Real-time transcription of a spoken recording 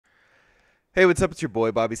Hey, what's up? It's your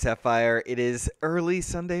boy, Bobby Sapphire. It is early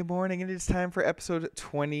Sunday morning, and it is time for episode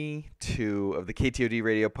 22 of the KTOD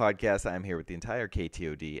radio podcast. I'm here with the entire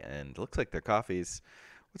KTOD, and it looks like they're coffees.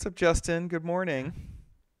 What's up, Justin? Good morning.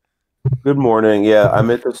 Good morning. Yeah,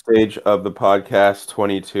 I'm at the stage of the podcast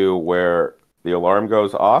 22 where the alarm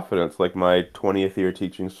goes off, and it's like my 20th year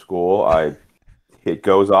teaching school. It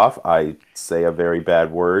goes off. I say a very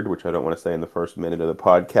bad word, which I don't want to say in the first minute of the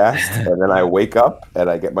podcast, and then I wake up and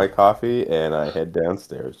I get my coffee and I head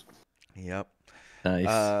downstairs. Yep.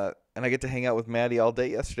 Nice. And I get to hang out with Maddie all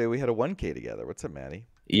day yesterday. We had a 1K together. What's up, Maddie?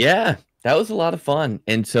 Yeah, that was a lot of fun.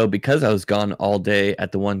 And so because I was gone all day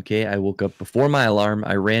at the 1K, I woke up before my alarm.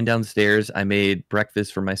 I ran downstairs. I made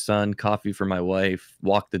breakfast for my son, coffee for my wife,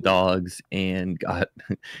 walked the dogs, and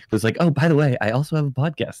was like, oh, by the way, I also have a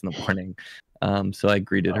podcast in the morning. So I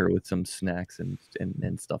greeted her with some snacks and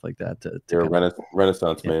stuff like that. You're a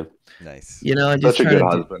renaissance man. Nice. You know, I just Such a good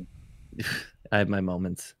husband. I have my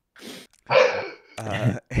moments.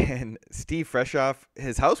 And Steve, fresh off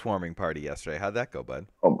his housewarming party yesterday. How'd that go, bud?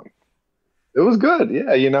 Oh my! It was good.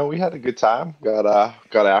 Yeah, we had a good time. Got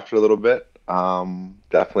after a little bit.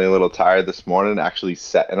 Definitely a little tired this morning. Actually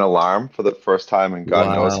set an alarm for the first time in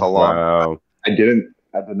God knows how long. Wow. I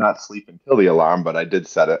did not sleep until the alarm, but I did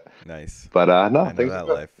set it. Nice. But no, I know things that are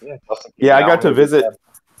good. life. Yeah, Justin came Yeah, I down got to with visit. us.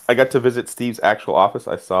 I got to visit Steve's actual office.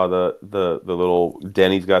 I saw the little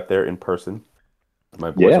den he's got there in person. My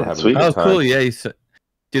boys Yeah, were having sweet. a good Oh, time. cool. Yeah,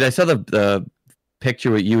 dude, I saw the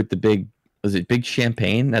picture with you with the big, was it big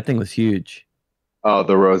champagne? That thing was huge. Oh,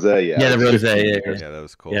 the rosé. Yeah, Yeah, the rosé. 15 Yeah, years. Yeah, that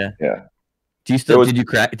was cool. Yeah. Yeah. Do you still? was- Did you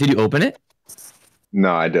crack? Did you open it?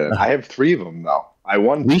 No, I didn't. I have 3 of them though. I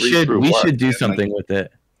won. We 3 should. through We work, should do and, something with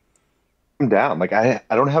it. I'm down. Like I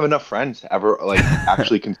don't have enough friends to ever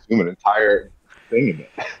actually consume an entire thing of it.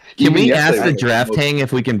 Can Even we ask yesterday, the draft hang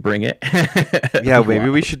if we can bring it? Yeah, maybe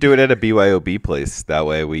we should do it at a BYOB place. That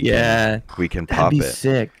way we can That'd pop be it.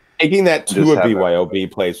 sick. Taking that to Just a have it.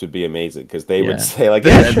 BYOB place would be amazing because they Yeah. would say like,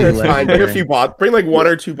 Yeah, "Yeah, that'd sure, be it's fine. Bring a legendary. few bottles. Bring like 1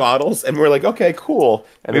 or 2 bottles," and we're like, "Okay, cool."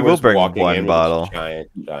 And We then will we're just bring walking one in with bottle. this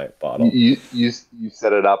giant bottle. You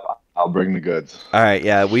set it up. I'll bring the goods. All right,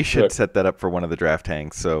 yeah, we should Good. set that up for one of the draft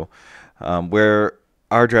hangs. So, where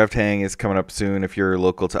our draft hang is coming up soon. If you're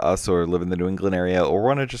local to us or live in the New England area or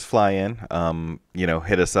want to just fly in,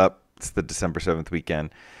 hit us up. It's the December 7th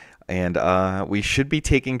weekend, and we should be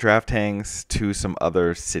taking draft hangs to some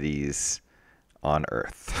other cities on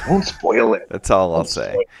Earth. Don't spoil it. That's all I'll Don't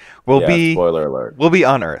say. spoil We'll Yeah, be spoiler alert. we'll be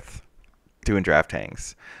on Earth doing draft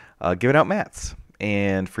hangs, giving out mats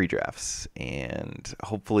and free drafts, and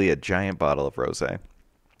hopefully a giant bottle of rosé.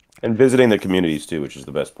 And visiting the communities too, which is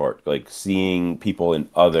the best part. Like seeing people in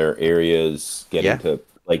other areas, getting Yeah. to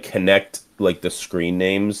like connect like the screen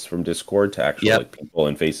names from Discord to actual Yep. like people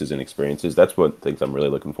and faces and experiences. That's what things I'm really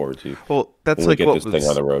looking forward to Well, that's when we like get what this thing was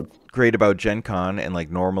on the road. great about Gen Con and like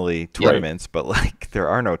normally tournaments, but like there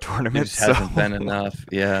are no It tournaments. just hasn't so been enough.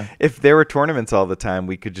 Yeah. if there were tournaments all the time,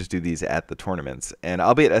 we could just do these at the tournaments. And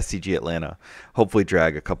I'll be at SCG Atlanta. Hopefully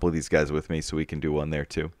drag a couple of these guys with me so we can do one there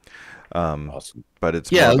too. Awesome. But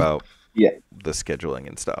it's Yeah, more about Yeah. the scheduling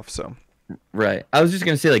and stuff. So Right. I was just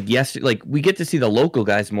gonna say, like, yes, like we get to see the local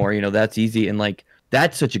guys more. That's easy, and like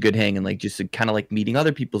that's such a good hang, and like just kind of like meeting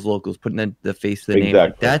other people's locals, putting the face to the name. Like,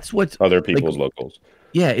 Exactly. that's what's Other people's locals.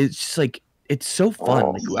 yeah. It's just like it's so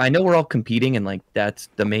fun. Like, I know we're all competing, and like that's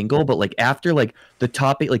the main goal. But like after like the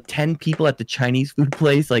top 8, like 10 people at the Chinese food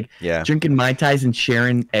place, like yeah. drinking mai tais and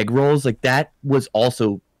sharing egg rolls, like that was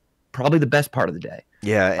also probably the best part of the day.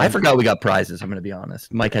 Yeah. I and forgot we got prizes. I'm gonna be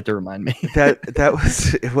honest. Mike had to remind me. that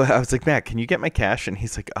was I was like, Matt, can you get my cash? And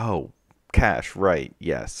he's like, oh, cash, right?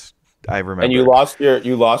 Yes, I remember. And you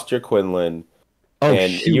lost your Quinlan. Oh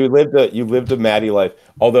and shoot. you lived a Maddie life.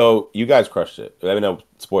 Although you guys crushed it. I mean, no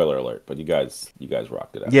spoiler alert, but you guys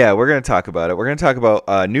rocked it out. Yeah, we're going to talk about it. We're going to talk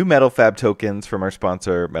about new Metal Fab tokens from our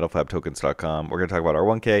sponsor, metalfabtokens.com. We're going to talk about our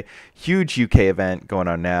 1K huge UK event going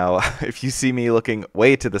on now. If you see me looking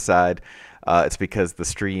way to the side, it's because the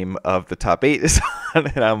stream of the top 8 is on,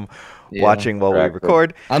 and I'm Yeah. watching while we Correct.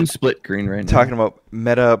 record. I'm split screen right now. Talking about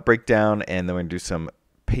meta breakdown, and then we're going to do some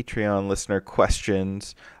Patreon listener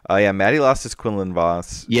questions. Yeah, Maddie lost his Quinlan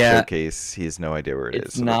Voss showcase. He has no idea where it is.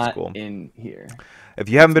 It's So not that's cool. in here. If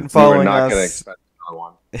you haven't been We're following not gonna us, expect another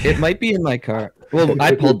one. It might be in my car. Well,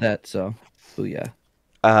 I pulled that, so yeah.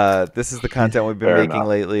 this is the content we've been Fair making enough.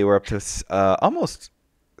 lately. We're up to almost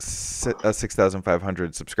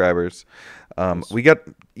 6,500 subscribers. We got,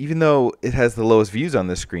 even though it has the lowest views on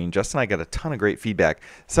this screen, Justin and I got a ton of great feedback.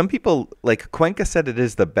 Some people, like Cuenca said, it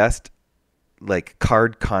is the best like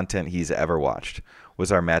card content he's ever watched,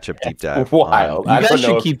 was our matchup deep dive. Wild. You I guys don't know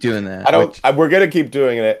should if- keep doing that. We're gonna keep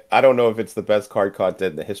doing it. I don't know if it's the best card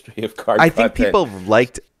content in the history of card I content. think people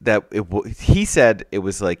liked that. He said it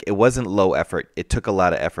was like it wasn't low effort. It took a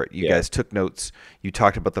lot of effort. You guys took notes. You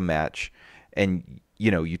talked about the match, and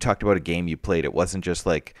you talked about a game you played. It wasn't just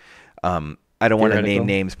like I don't want to name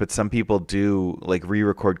names, but some people do like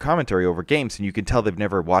re-record commentary over games, and you can tell they've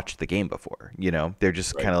never watched the game before. They're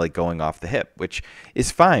just kind of like going off the hip, which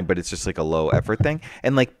is fine, but it's just like a low effort thing.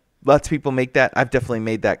 And like lots of people make that. I've definitely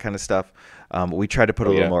made that kind of stuff. We try to put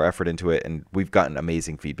a little more effort into it, and we've gotten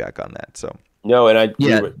amazing feedback on that. So no, and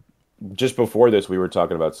just before this, we were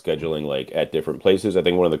talking about scheduling like at different places. I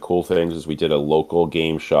think one of the cool things is we did a local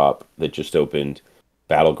game shop that just opened.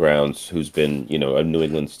 Battlegrounds, who's been a New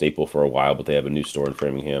England staple for a while, but they have a new store in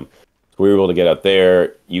Framingham. So we were able to get out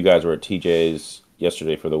there. You guys were at TJ's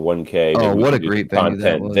yesterday for the 1K. Oh, what a great venue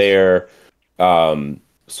that was. There.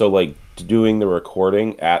 So like doing the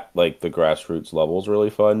recording at like the grassroots level is really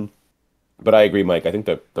fun. But I agree, Mike. I think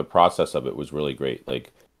that the process of it was really great.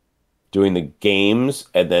 Like doing the games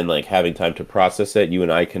and then like having time to process it. You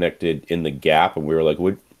and I connected in the gap, and we were like,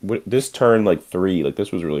 would this turn like 3? Like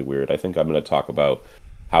this was really weird. I think I'm going to talk about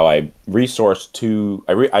how I resourced 2.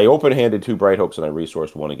 I open-handed 2 Bright Hopes, and I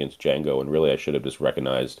resourced 1 against Jango. And really, I should have just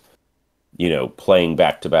recognized, playing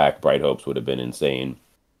back-to-back Bright Hopes would have been insane.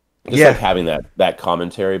 Just like having that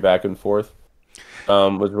commentary back and forth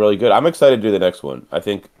was really good. I'm excited to do the next one. I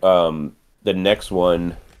think the next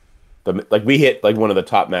one, we hit like one of the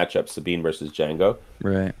top matchups, Sabine versus Jango.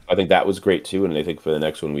 Right. I think that was great too, and I think for the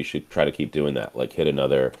next one we should try to keep doing that. Like hit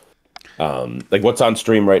another, like what's on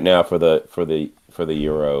stream right now for the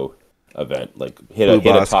Euro event. Like hit a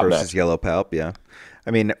top versus match. Yellow Palp. Yeah.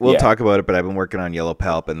 I mean, we'll talk about it, but I've been working on Yellow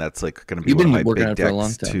Palp, and that's like going to be one of my big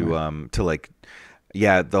decks to like.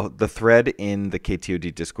 Yeah, the thread in the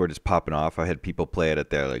KTOD Discord is popping off. I had people play it at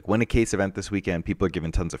their like win a case event this weekend. People are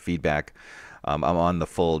giving tons of feedback. I'm on the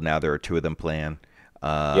full now. There are 2 of them playing.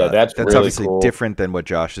 That's really obviously cool. Different than what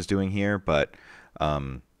Josh is doing here, but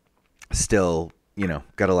still,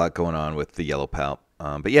 got a lot going on with the Yellow Palp.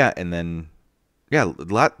 But yeah, and then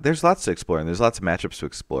there's lots to explore, and there's lots of matchups to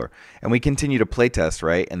explore, and we continue to play test,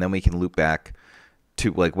 right? And then we can loop back to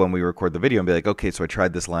like when we record the video and be like, okay, so I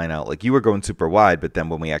tried this line out. Like you were going super wide, but then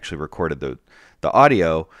when we actually recorded the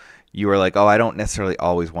audio, you were like, oh, I don't necessarily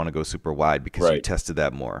always want to go super wide because you tested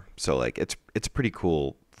that more. So like it's a pretty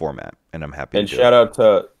cool format, and I'm happy. And shout out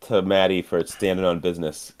to Matty for standing on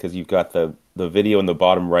business, because you've got the video in the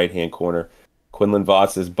bottom right hand corner. Quinlan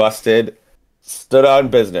Voss is busted. Stood on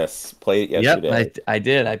business. Played it yesterday. Yep, I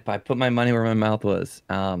did. I put my money where my mouth was.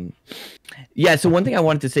 Yeah, so one thing I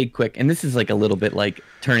wanted to say quick, and this is like a little bit like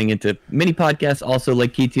turning into mini podcasts, also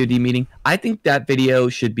like KTOD meeting. I think that video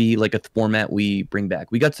should be like a format we bring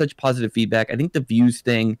back. We got such positive feedback. I think the views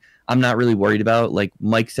thing, I'm not really worried about. Like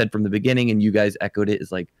Mike said from the beginning, and you guys echoed it,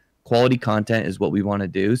 is like quality content is what we want to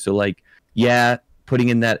do. So like, yeah, putting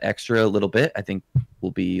in that extra little bit, I think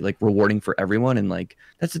will be like rewarding for everyone. And like,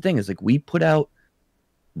 that's the thing, is like we put out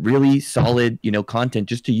really solid, content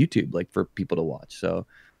just to YouTube, like for people to watch. So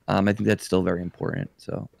I think that's still very important.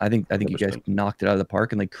 So I think you guys knocked it out of the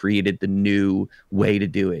park and like created the new way to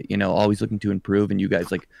do it, always looking to improve, and you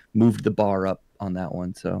guys like moved the bar up on that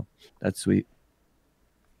one. So that's sweet.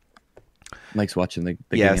 Mike's watching the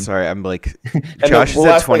game. Sorry, I'm like Josh is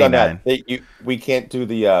at 29. We can't do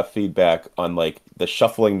the feedback on like the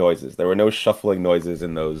shuffling noises. There were no shuffling noises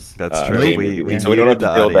in those. That's true. So we don't have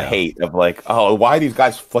to deal the hate of like, oh, why are these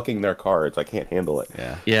guys flicking their cards? I can't handle it.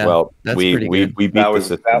 Yeah. Well, we beat the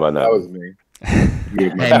system on that. That was me.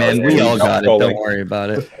 Hey man, we all got it. Don't worry about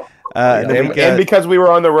it. And because we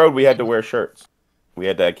were on the road, we had to wear shirts. We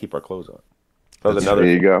had to keep our clothes on. There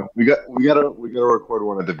you go. We gotta record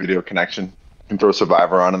one of the video connection and throw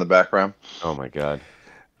Survivor on in the background. Oh my god!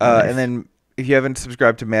 Nice. And then if you haven't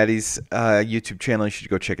subscribed to Matty's YouTube channel, you should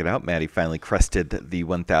go check it out. Matty finally crested the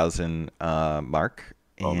 1,000 mark.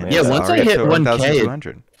 And yeah, once I hit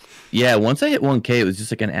 1,200. Yeah, once I hit 1K, it was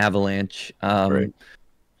just like an avalanche. And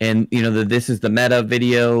this is the meta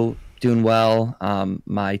video doing well.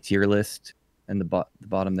 My tier list and the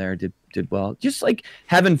bottom there did well. Just like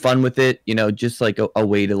having fun with it, just like a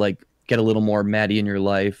way to like get a little more Matty in your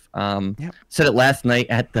life. Said it last night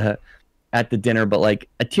at the dinner, but like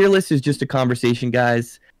a tier list is just a conversation,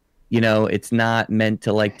 guys. It's not meant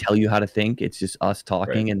to like tell you how to think. It's just us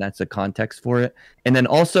talking, and that's a context for it. And then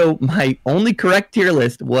also my only correct tier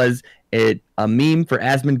list was a meme for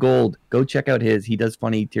Asmund Gold. Go check out his. He does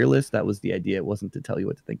funny tier lists. That was the idea. It wasn't to tell you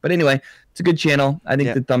what to think. But anyway, it's a good channel. I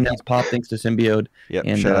think the thumbnails pop thanks to Symbiote. Yep.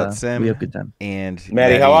 And Shout out Sim. we have a good time. And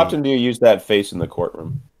Matty, how often do you use that face in the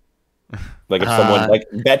courtroom? Like if someone like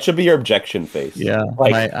that should be your objection face. Yeah,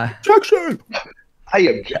 like objection. I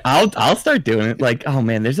object. I'll start doing it. Like, oh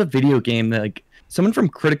man, there's a video game that like someone from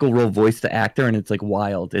Critical Role voiced the actor, and it's like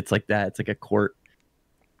wild. It's like that. It's like a court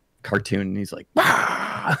cartoon, and he's like,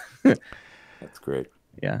 "Bah!" That's great.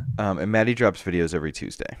 Yeah. And Matty drops videos every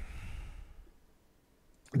Tuesday.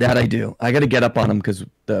 That I do. I got to get up on them because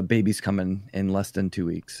the baby's coming in less than 2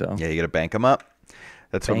 weeks. So Yeah, you got to bank them up.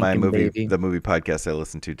 That's what Bank 'em, the baby. movie podcast I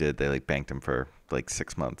listened to did. They like banked him for like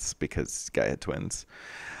 6 months because this guy had twins.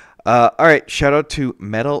 All right, shout out to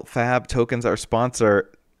Metal Fab Tokens, our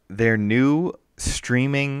sponsor. Their new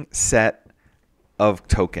streaming set of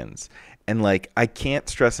tokens, and like I can't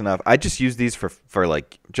stress enough. I just use these for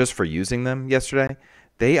like just for using them yesterday.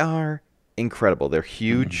 They are incredible. They're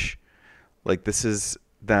huge. Like this is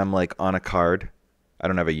them like on a card. I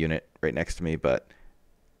don't have a unit right next to me, but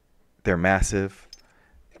they're massive.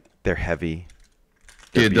 They're heavy.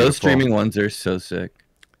 They're dude, those beautiful. streaming ones are so sick.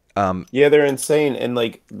 Yeah, they're insane. And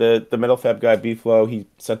like the Metal Fab guy, B-Flow, he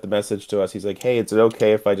sent the message to us. He's like, "Hey, is it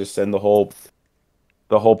okay if I just send the whole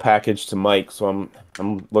package to Mike?" So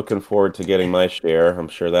I'm looking forward to getting my share. I'm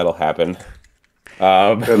sure that'll happen.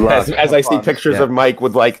 As I see pictures of Mike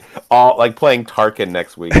with like all like playing Tarkin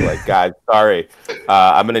next week, like, guys, sorry,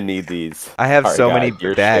 I'm gonna need these. I have Sorry, so guys, many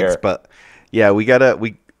your bags, share. but yeah,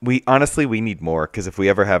 we honestly we need more because if we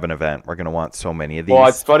ever have an event, we're gonna want so many of these. Well,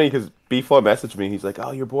 it's funny because B-Flow messaged me. He's like,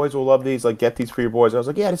 "Oh, your boys will love these. Like, get these for your boys." I was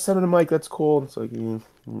like, "Yeah, just send them to Mike. That's cool." And it's like,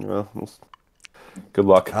 good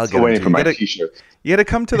luck. I'll Still get waiting them for to my you. t-shirts. You gotta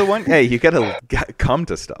come to the one. Hey, you gotta come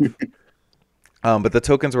to stuff. But the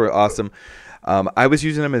tokens were awesome. I was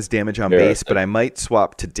using them as damage on base, but I might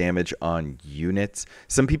swap to damage on units.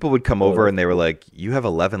 Some people would come over and they were like, "You have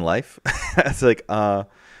 11 life." It's like, or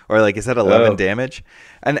like, is that 11 damage?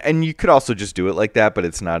 And you could also just do it like that, but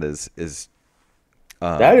it's not as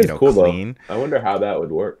that is cool clean. though. I wonder how that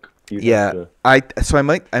would work. Yeah, I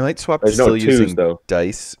might swap There's to no still twos, using though.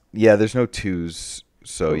 dice. Yeah, there's no twos,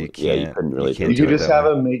 so you Yeah, can't. you couldn't really can't You do could it just that have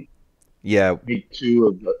way. them make Yeah, two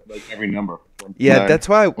of like every number. yeah, 1, that's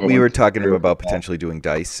why 9, we were 1, talking to him 0, about 1. potentially doing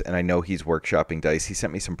dice, and I know he's workshopping dice. He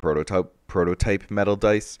sent me some prototype metal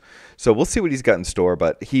dice, so we'll see what he's got in store.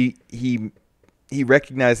 But he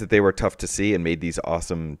recognized that they were tough to see and made these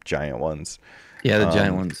awesome giant ones. Yeah, the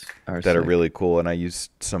giant ones are that are sick. really cool. And I used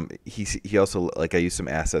some. He also like I used some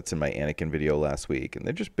assets in my Anakin video last week, and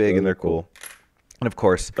they're just big and they're cool. And of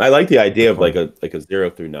course, I like the idea of like a 0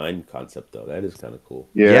 through 9 concept though. That is kind of cool.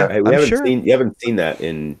 Yeah, You haven't seen that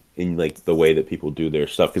in like the way that people do their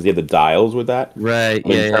stuff because you have the dials with that. Right.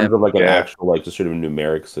 But in Yeah. terms of like an Yeah. actual like just sort of a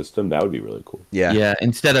numeric system, that would be really cool. yeah, Yeah.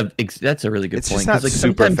 Instead of that's a really good it's point. just not 'cause, like,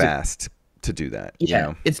 super sometimes fast to do that. Yeah, you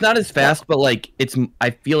know? it's not as fast, but like it's. I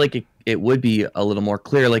feel like it would be a little more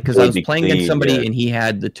clear, like because It I would was be playing clean, against somebody yeah. and he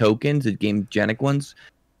had the tokens, the game genic ones,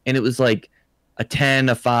 and it was like a 10,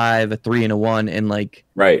 a 5, a 3, and a 1, and like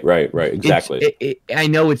Right. Exactly. I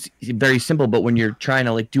know it's very simple, but when you're trying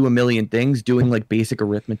to like do a million things, doing like basic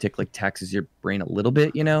arithmetic like taxes your brain a little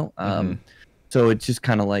bit, you know. So it's just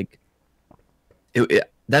kind of like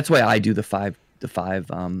that's why I do the 5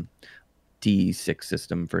 D6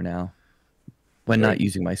 system for now when not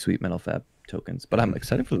using my sweet Metal Fab tokens. But I'm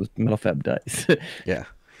excited for the Metal Fab dice. Yeah.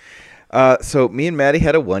 So me and Maddie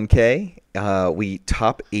had a 1K. We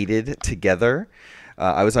top 8'd together.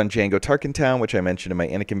 I was on Jango Tarkin Town, which I mentioned in my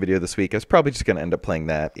Anakin video this week. I was probably just going to end up playing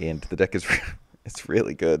that, and the deck is it's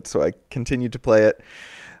really good, so I continued to play it.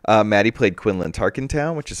 Maddie played Quinlan Tarkin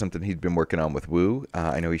Town, which is something he'd been working on with Woo.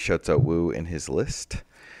 I know he shouts out Woo in his list.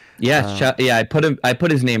 Yeah, I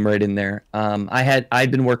put his name right in there.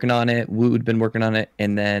 I'd been working on it. Woo had been working on it,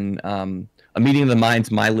 and then a meeting of the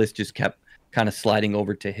minds. My list just kept kind of sliding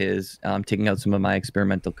over to his, taking out some of my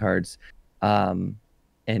experimental cards, and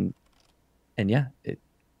yeah,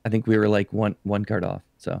 I think we were like one card off.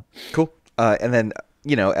 So Cool. And then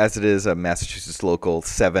as it is a Massachusetts local,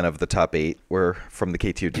 7 of the top 8 were from the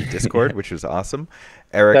KTOD Discord, which was awesome.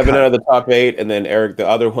 Eric 7 out of the top 8, and then Eric, the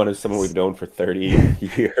other one is someone we've known for 30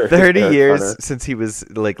 years. 30 Eric years Hunter. since he was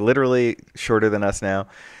like literally shorter than us now.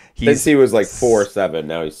 Since he was like 4'7",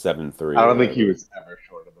 now he's 7'3". I don't think he was ever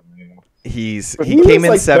shorter than me. He But came was, in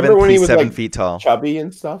like, 7th. remember when he He's was, 7 like, feet tall. Chubby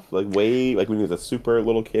and stuff, like when he was a super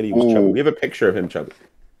little kid, he was chubby. We have a picture of him chubby.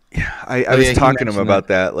 I was he talking to him mentioned about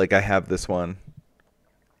that. Like I have this one.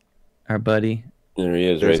 our buddy, There he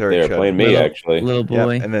is, There's right Eric there, Chubby. playing me actually. little Yeah,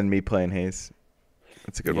 boy. and then me playing Hayes.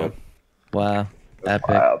 That's a good Yep. Wow, epic.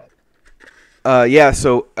 Wild. one.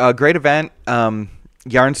 So great event.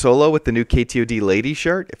 Yarn Solo with the new KTOD lady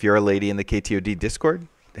shirt. If you're a lady in the KTOD Discord,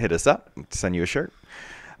 hit us up. We'll send you a shirt.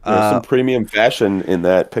 There's some premium fashion in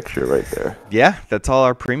that picture right there. Yeah, that's all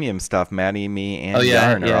our premium stuff. Maddie, me, and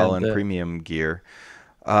Yarn are all in premium gear.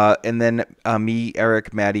 And then me,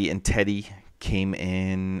 Eric, Maddie, and Teddy came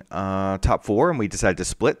in top 4, and we decided to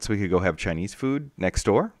split so we could go have Chinese food next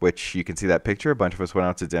door, which you can see that picture. A bunch of us went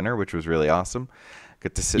out to dinner, which was really awesome.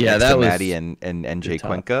 Got to sit next to Maddie and NJ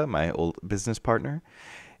Cuenca, my old business partner.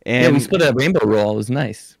 And we split a rainbow roll. It was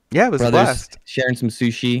nice. Yeah, it was a blast. Sharing some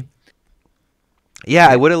sushi. Yeah,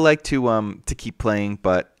 I would have liked to keep playing,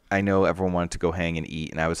 but I know everyone wanted to go hang and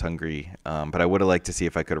eat, and I was hungry. But I would have liked to see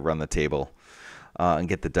if I could have run the table and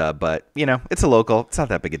get the dub. But, it's a local. It's not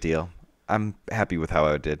that big a deal. I'm happy with how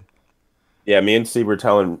I did. Yeah, me and Steve were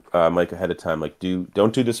telling Mike ahead of time, like,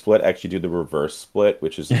 don't do the split, actually do the reverse split,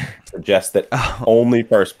 which is suggests that only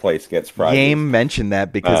first place gets prizes. Game mentioned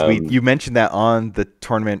that because you mentioned that on the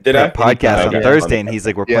tournament podcast on Thursday, and he's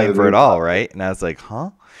like, we're playing for it all, right? And I was like,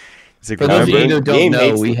 huh? For those of you who don't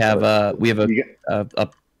know, we have a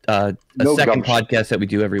second podcast that we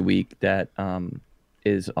do every week that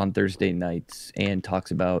is on Thursday nights and talks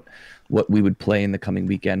about what we would play in the coming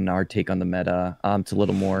weekend and our take on the meta. It's a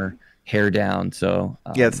little more hair down. So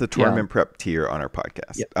it's the tournament prep tier on our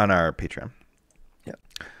podcast, on our Patreon. Yeah.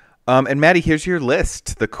 And Maddie, here's your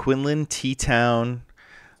list: the Quinlan T-Town.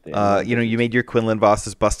 You made your Quinlan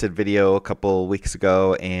Bosses Busted video a couple weeks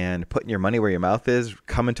ago, and putting your money where your mouth is,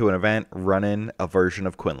 coming to an event, running a version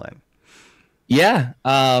of Quinlan. Yeah.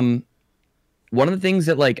 One of the things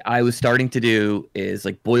that I was starting to do is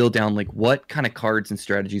boil down what kind of cards and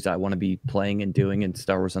strategies I want to be playing and doing in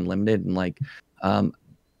Star Wars Unlimited, and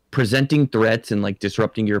presenting threats and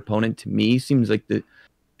disrupting your opponent to me seems like the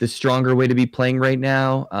stronger way to be playing right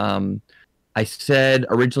now. I said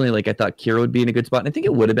originally I thought Kira would be in a good spot, and I think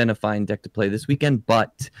it would have been a fine deck to play this weekend,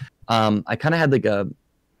 but I kind of had an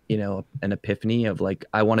epiphany of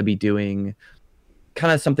I want to be doing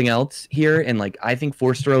kind of something else here, and I think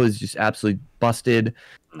Force Throw is just absolutely busted.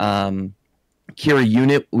 Kira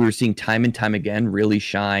unit, we were seeing time and time again really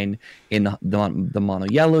shine in the mono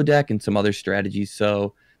yellow deck and some other strategies.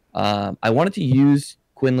 So I wanted to use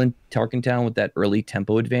Quinlan Tarkentown with that early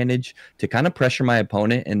tempo advantage to kind of pressure my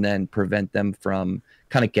opponent and then prevent them from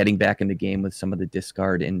kind of getting back in the game with some of the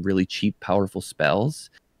discard and really cheap, powerful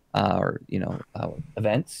spells or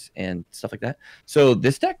events and stuff like that. So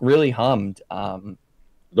this deck really hummed.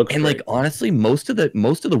 Honestly, most of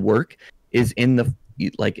the work is in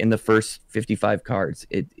the first 55 cards.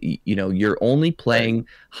 You're only playing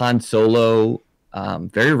Han Solo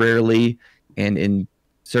very rarely and in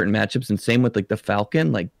certain matchups, and same with the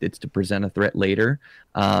Falcon, it's to present a threat later.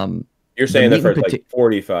 You're saying the first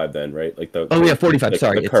 45 then, right? 45.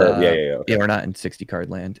 Sorry, it's we're not in 60 card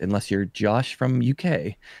land unless you're Josh from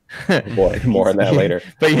UK. Boy, more on that later.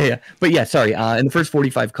 But sorry. In the first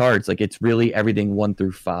 45 cards, it's really everything 1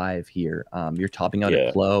 through 5 here. You're topping out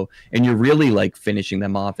at Clo, and you're really finishing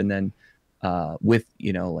them off, and then with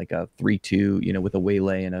a 3/2, with a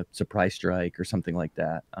waylay and a surprise strike or something like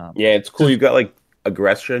that. It's cool. You've got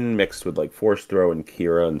aggression mixed with Force Throw and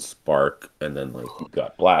Kira and Spark, and then you've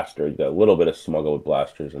got Blaster. You got a little bit of smuggle with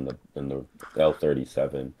blasters in the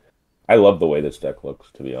L37. I love the way this deck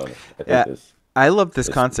looks, to be honest. I love this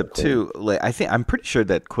concept too. I'm pretty sure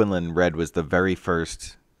that Quinlan Red was the very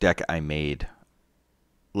first deck I made.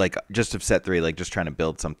 Just of set 3, just trying to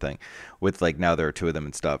build something with now there are 2 of them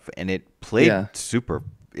and stuff, and it played super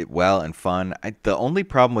well and fun. The only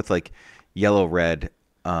problem with yellow red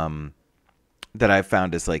that I've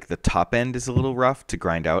found is the top end is a little rough to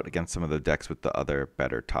grind out against some of the decks with the other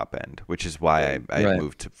better top end, which is why I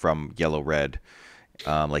moved from yellow red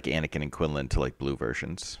Anakin and Quinlan to blue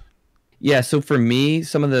versions. Yeah, so for me,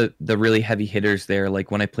 some of the really heavy hitters there,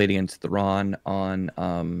 when I played against Thrawn on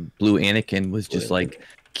blue Anakin, was just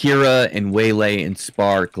Kira and Waylay and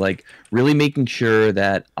Spark, really making sure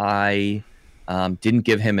that I didn't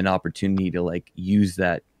give him an opportunity to use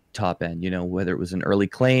that top end, whether it was an early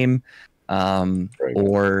claim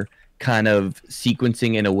or kind of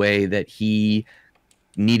sequencing in a way that he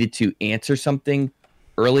needed to answer something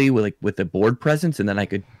early with a board presence, and then I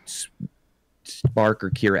could Spark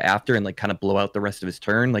or Kira after and kind of blow out the rest of his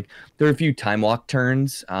turn. There are a few time walk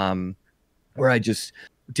turns where I just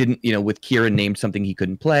didn't, with Kira named something he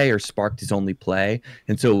couldn't play or sparked his only play,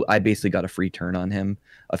 and so I basically got a free turn on him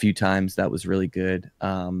a few times. That was really good.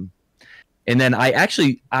 And then I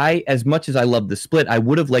as much as I love the split, I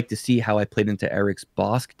would have liked to see how I played into Eric's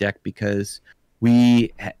Bosk deck, because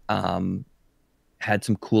we had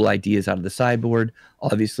some cool ideas out of the sideboard.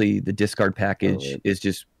 Obviously, the discard package is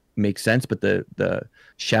just makes sense, but the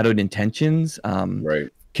Shadowed Intentions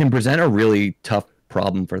can present a really tough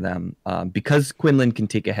problem for them because Quinlan can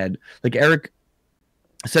take ahead. Eric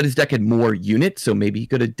said his deck had more units, so maybe he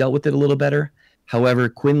could have dealt with it a little better. However,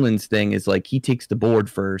 Quinlan's thing is like he takes the board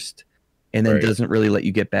first and then doesn't really let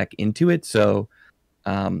you get back into it. So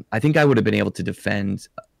I think I would have been able to defend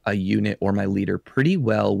a unit or my leader pretty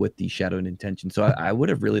well with the Shadowed Intention. So I would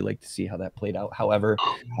have really liked to see how that played out. However,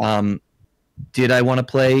 did I want to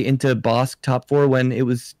play into Bosk top 4 when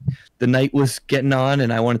the night was getting on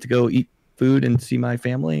and I wanted to go eat food and see my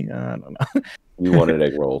family? I don't know. You wanted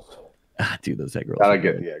egg rolls. Dude, those egg rolls. Gotta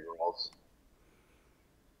get the egg rolls.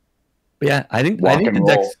 But yeah, I think the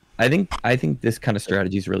decks. I think this kind of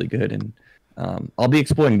strategy is really good, and I'll be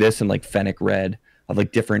exploring this in like Fennec Red of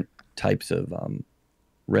like different types of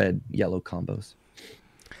red yellow combos.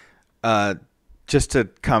 Just to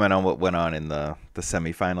comment on what went on in the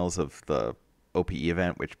semifinals of the OPE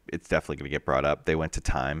event, which it's definitely going to get brought up. They went to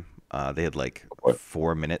time. They had like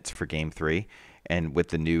 4 minutes for game 3. And with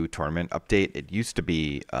the new tournament update, it used to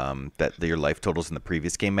be that your life totals in the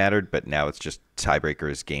previous game mattered, but now it's just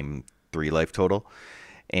tiebreakers game 3 life total.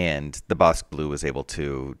 And the Bosk Blue was able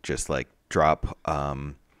to just like drop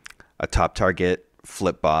a top target,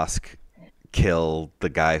 flip Bosk, kill the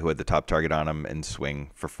guy who had the top target on him, and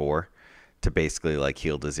swing for 4 to basically like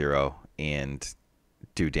heal to 0 and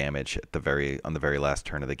do damage at on the very last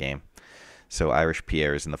turn of the game. So Irish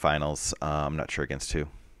Pierre is in the finals. I'm not sure against who.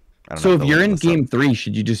 So if you're in game 3,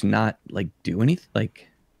 should you just not like do anything? Like,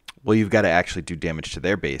 well, you've got to actually do damage to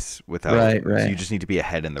their base without. Right. So you just need to be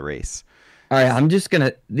ahead in the race. All right, I'm just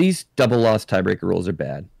gonna. These double loss tiebreaker rules are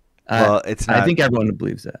bad. Well, it's not. I think everyone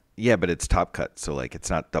believes that. Yeah, but it's top cut, so like it's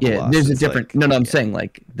not double loss. Yeah, there's a it's different. Like, no, I'm saying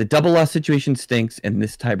like the double loss situation stinks, and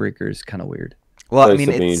this tiebreaker is kind of weird. Well, I mean,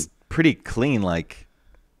 it's pretty clean. Like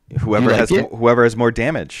whoever has more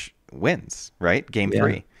damage wins, right? Game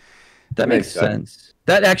 3. That makes sense.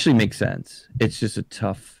 That actually makes sense. It's just a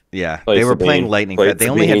tough. Yeah, they were playing Lightning. They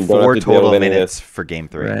only had 4 total minutes for game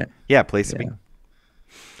 3. Right. Yeah, play Sabine.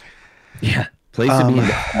 Yeah, play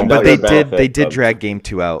Sabine. But they did drag game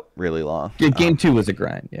 2 out really long. Game 2 was a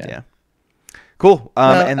grind. Yeah. Cool.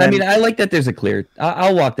 And then, I mean, I like that there's a clear.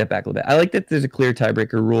 I'll walk that back a little bit. I like that there's a clear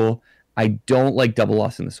tiebreaker rule. I don't like double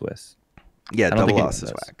loss in the Swiss. Yeah, double loss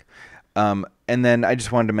is whack. And then I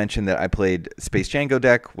just wanted to mention that I played Space Jango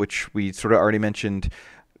deck, which we sort of already mentioned.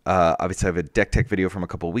 Obviously, I have a deck tech video from a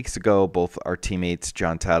couple of weeks ago. Both our teammates,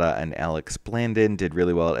 John Tata and Alex Blandon, did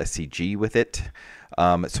really well at SCG with it.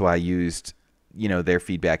 So I used, their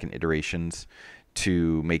feedback and iterations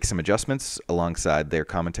to make some adjustments alongside their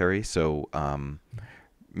commentary. So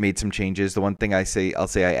made some changes. The one thing I'll say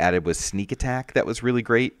I added was sneak attack. That was really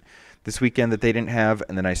great this weekend that they didn't have.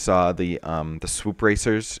 And then I saw the swoop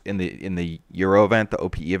racers in the Euro event, the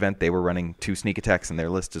OPE event. They were running 2 sneak attacks in their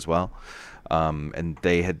list as well. And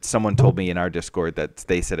someone told me in our Discord that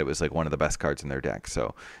they said it was like one of the best cards in their deck.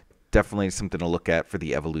 So definitely something to look at for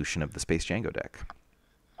the evolution of the Space Jango deck.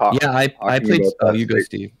 Yeah, I played. Oh, you go,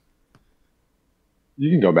 Steve. You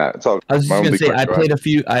can go, Matt. It's all. I was just gonna say I played a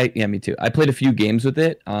few. Me too. I played a few games with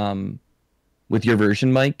it. With your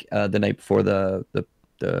version, Mike, the night before the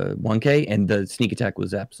 1K, and the sneak attack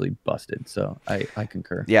was absolutely busted. So I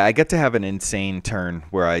concur. Yeah, I got to have an insane turn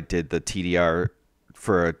where I did the TDR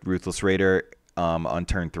for a Ruthless Raider on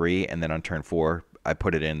turn 3, and then on turn 4 I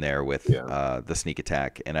put it in there with the sneak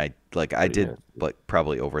attack, and I did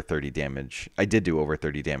probably over 30 damage. I did do over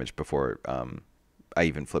 30 damage before I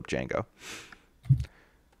even flipped Jango.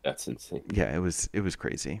 That's insane. Yeah, it was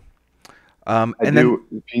crazy. If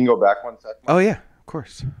you can go back 1 second. Oh yeah, of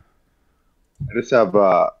course. I just have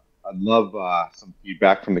I'd love some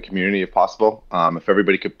feedback from the community if possible. If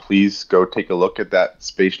everybody could please go take a look at that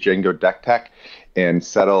Space Jango deck tech and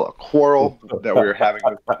settle a quarrel that we were having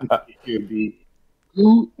with KTOD.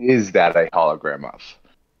 Who is that a hologram of?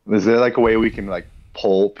 Is there like a way we can like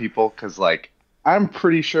poll people? Because like I'm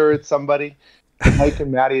pretty sure it's somebody. Mike and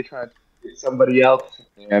Matty are trying to get somebody else,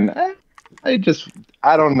 and I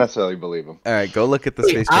don't necessally believe him. All right, go look at the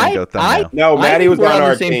Space Jango thumbnail. No, Matty was on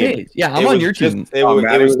our team. Page. Yeah, I'm on your team. It was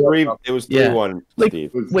 3-1.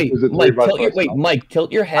 Steve. Mike,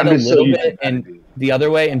 tilt your head a little bit and the other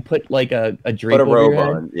way, and put like a drape over your robe head.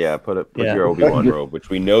 on. Yeah, put your Obi-Wan robe, which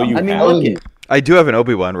we know you have. Look it. I do have an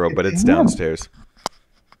Obi-Wan robe, but it's downstairs.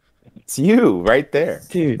 It's you right there,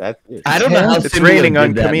 dude. That's it. I don't know how it's raining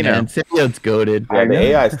on Camino. Symbiote's goated. Yeah, the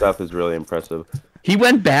AI stuff is really impressive. He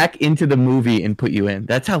went back into the movie and put you in.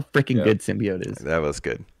 That's how freaking good Symbiote is. That was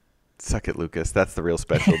good. Suck it, Lucas. That's the real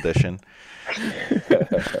special edition.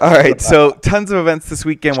 All right, so tons of events this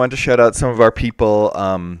weekend. Wanted to shout out some of our people.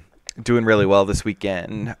 Doing really well this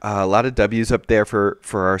weekend. A lot of W's up there for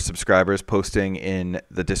our subscribers, posting in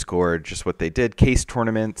the Discord just what they did. Case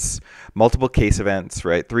tournaments, multiple case events,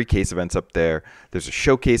 right? 3 case events up there. There's a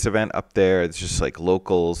showcase event up there. It's just like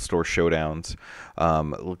local store showdowns.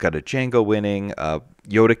 We got a Jango winning.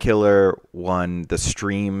 Yoda Killer won the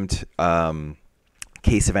streamed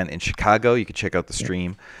case event in Chicago. You can check out the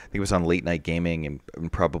stream. I think it was on Late Night Gaming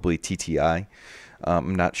and probably TTI.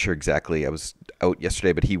 I'm not sure exactly. I was out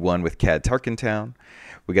yesterday, but he won with Cad Tarkentown.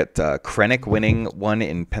 We got Krennic winning one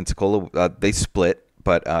in Pensacola. They split,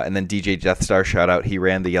 but and then DJ Death Star, shout out. He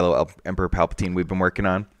ran the Yellow Emperor Palpatine we've been working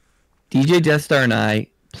on. DJ Death Star and I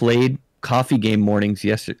played coffee games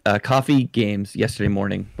yesterday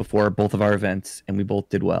morning before both of our events, and we both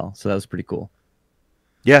did well. So that was pretty cool.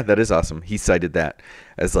 Yeah, that is awesome. He cited that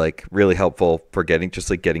as like really helpful for getting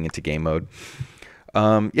into game mode.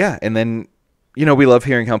 Yeah, and then we love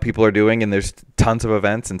hearing how people are doing, and there's tons of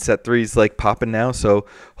events, and set 3's like popping now. So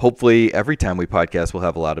hopefully every time we podcast, we'll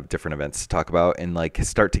have a lot of different events to talk about and like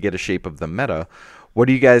start to get a shape of the meta. What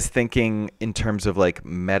are you guys thinking in terms of like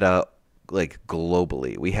meta, like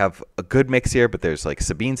globally? We have a good mix here, but there's like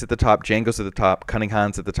Sabine's at the top, Jango's at the top,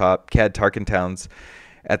 Cunningham's at the top, Cad Tarkentown's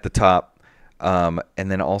at the top, and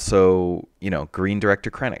then also Green Director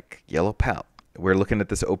Krennic, Yellow Pal. We're looking at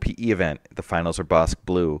this OPE event. The finals are Bosk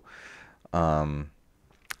Blue.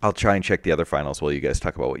 I'll try and check the other finals while you guys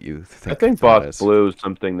talk about what you think. I think Bosk Blue is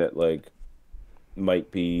something that like might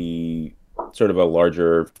be sort of a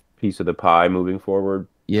larger piece of the pie moving forward.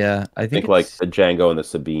 Yeah, I think like the Jango and the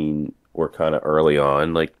Sabine were kind of early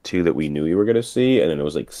on, like 2 that we knew we were going to see, and then it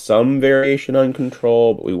was like some variation on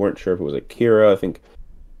Control, but we weren't sure if it was like Kira. I think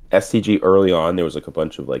STG early on there was like a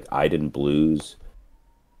bunch of like Iden Blues,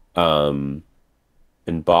 and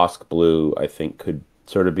Bosk Blue I think could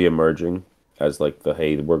sort of be emerging as like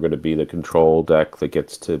we're going to be the control deck that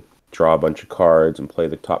gets to draw a bunch of cards and play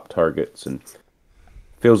the top targets, and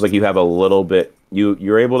feels like you have a little bit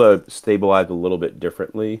you're able to stabilize a little bit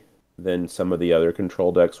differently than some of the other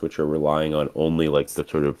control decks, which are relying on only like the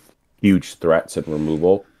sort of huge threats and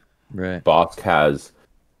removal. Right. Bosk has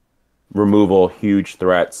removal, huge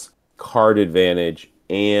threats, card advantage,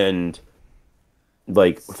 and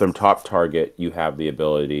like from top target you have the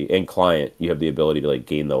ability, and client you have the ability to like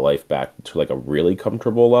gain the life back to like a really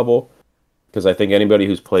comfortable level. Because I think anybody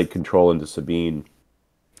who's played Control into Sabine,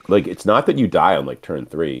 like it's not that you die on like turn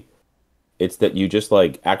 3, it's that you just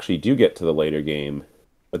like actually do get to the later game,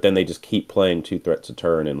 but then they just keep playing 2 threats a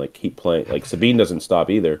turn and like keep playing. Like Sabine doesn't stop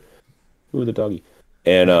either. Ooh, the doggy.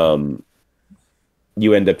 And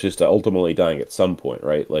you end up just ultimately dying at some point,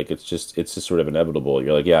 right? Like it's just sort of inevitable.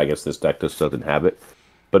 You're like, yeah, I guess this deck just doesn't have it.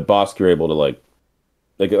 But Bosk, you're able to like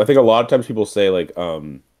I think a lot of times people say like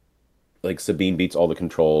Sabine beats all the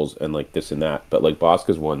controls and like this and that, but like Bosk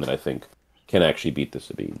is one that I think can actually beat the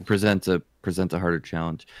Sabine. Presents a harder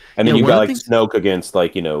challenge. And then you got like Snoke against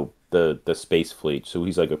like the space fleet, so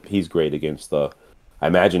he's great against the. I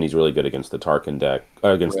imagine he's really good against the Tarkin deck,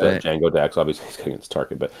 against the Jango decks. Obviously, he's good against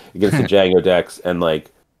Tarkin, but against the Jango decks, and like,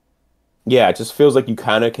 yeah, it just feels like you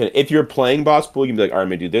kind of can. If you're playing Bosk Blue, you can be like, all right, I'm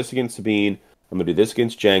gonna do this against Sabine. I'm gonna do this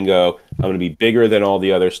against Jango. I'm gonna be bigger than all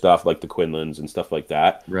the other stuff, like the Quinlans and stuff like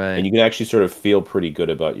that. Right. And you can actually sort of feel pretty good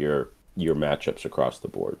about your matchups across the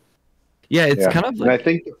board. Yeah, it's kind of like. And I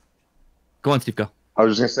think. Go on, Steve. Go. I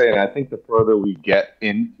was just gonna say, and I think the further we get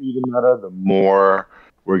into the meta, the more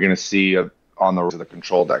we're gonna see on the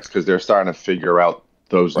control decks, because they're starting to figure out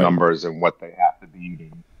those numbers and what they have to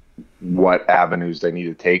be, what avenues they need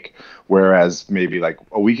to take. Whereas maybe like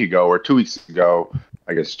a week ago or 2 weeks ago,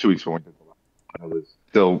 I guess 2 weeks when we did the last one, it was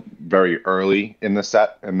still very early in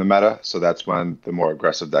the meta. So that's when the more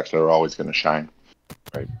aggressive decks are always going to shine.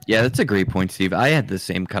 Right. Yeah, that's a great point, Steve. I had the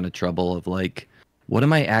same kind of trouble of like, what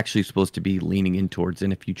am I actually supposed to be leaning in towards?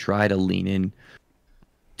 And if you try to lean in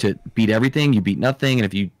to beat everything, you beat nothing. And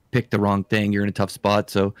if you pick the wrong thing, you're in a tough spot.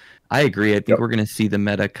 So I agree. I think we're going to see the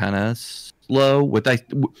meta kind of slow.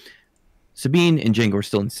 Sabine and Jango are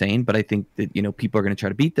still insane, but I think that people are going to try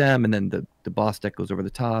to beat them, and then the boss deck goes over the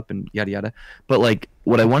top and yada yada. But like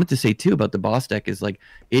what I wanted to say too about the boss deck is like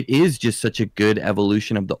it is just such a good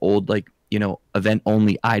evolution of the old event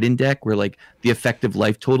only Iden deck where like the effective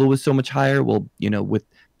life total was so much higher. Well, with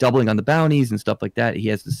doubling on the bounties and stuff like that, he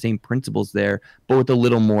has the same principles there, but with a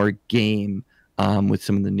little more game. With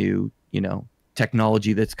some of the new,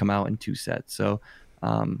 technology that's come out in 2 sets. So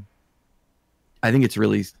I think it's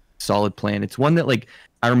really solid plan. It's one that like,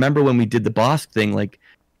 I remember when we did the Bosk thing, like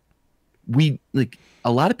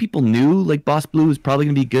a lot of people knew like Bosk Blue was probably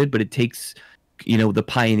going to be good, but it takes, the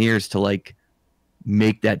pioneers to like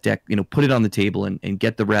make that deck, put it on the table and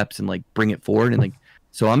get the reps and like bring it forward. And like,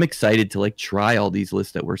 So I'm excited to like try all these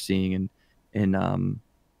lists that we're seeing and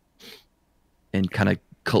kind of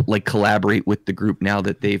collaborate with the group now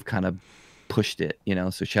that they've kind of pushed it, you know.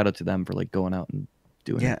 So shout out to them for like going out and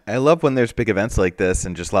doing it. I love when there's big events like this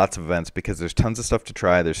and just lots of events, because there's tons of stuff to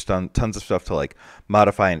try. There's tons of stuff to like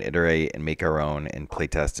modify and iterate and make our own and play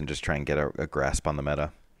test and just try and get a grasp on the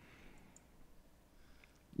meta.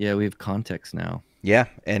 Yeah, we have context now. Yeah,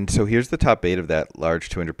 and so here's the top 8 of that large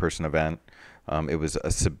 200-person event. It was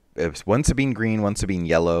one Sabine green, one Sabine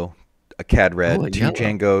yellow, a Cad red, 2 yellow.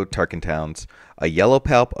 Jango Tarkin Towns, a yellow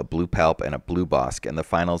Palp, a blue Palp, and a blue Bosk. And the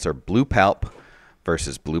finals are blue Palp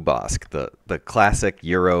versus blue Bosk, the classic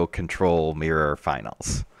Euro control mirror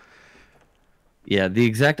finals. Yeah, the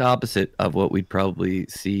exact opposite of what we'd probably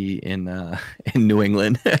see in New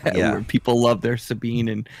England, where people love their Sabine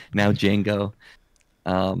and now Jango.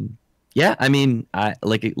 Yeah, I mean, I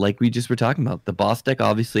like we just were talking about. The boss deck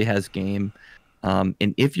obviously has game, and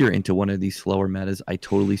if you're into one of these slower metas, I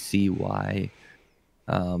totally see why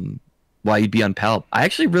you'd be on Palp. I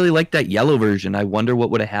actually really like that yellow version. I wonder what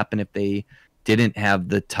would have happened if they didn't have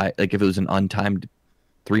the like if it was an untimed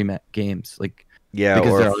 3 games, like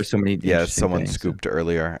because there are so many. Someone scooped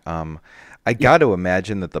earlier. I got to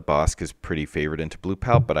imagine that the Bosk is pretty favored into blue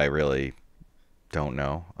Palp, but I really don't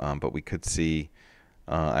know. But we could see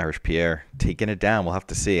Irish Pierre taking it down. We'll have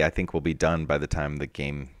to see. I think we'll be done by the time the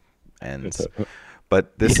game ends.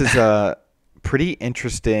 But this is a pretty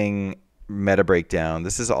interesting meta breakdown.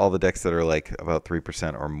 This is all the decks that are like about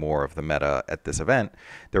 3% or more of the meta at this event.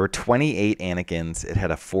 There were 28 Anakins. It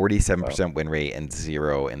had a 47% win rate and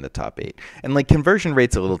 0 in the top 8. And like conversion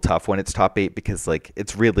rate's a little tough when it's top 8 because like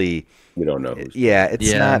it's really, you don't know.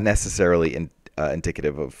 It's not necessarily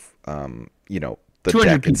indicative of the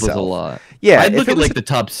 200 deck people's itself. a lot. Yeah, I'd look at like the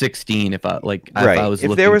top 16 if I was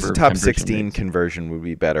if there was a top conversion 16 rates. conversion would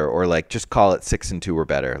be better, or like just call it 6 and 2 or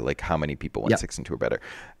better. Like how many people went 6 and 2 or better.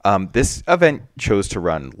 This event chose to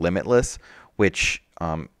run Limitless, which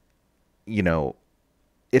it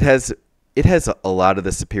has a lot of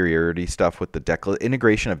the superiority stuff with the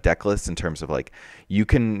integration of deck lists in terms of like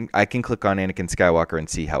I can click on Anakin Skywalker and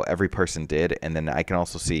see how every person did, and then I can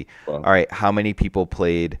also see all right, how many people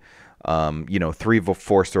played 3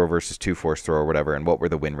 force throw versus 2 force throw or whatever, and what were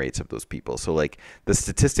the win rates of those people. So like the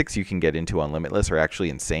statistics you can get into on Limitless are actually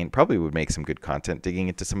insane. Probably would make some good content digging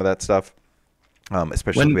into some of that stuff,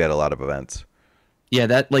 especially if we had a lot of events. Yeah,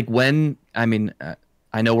 that like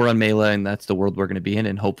I know we're on Melee and that's the world we're going to be in,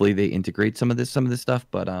 and hopefully they integrate some of this stuff.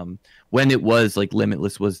 But when it was like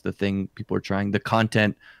Limitless was the thing people were trying, the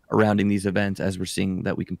content surrounding these events, as we're seeing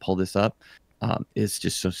that we can pull this up, is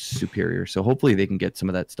just so superior. So hopefully they can get some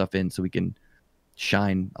of that stuff in so we can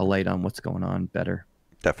shine a light on what's going on better.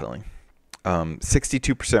 Definitely.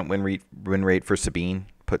 62% win rate for Sabine,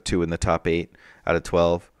 put 2 in the top 8 out of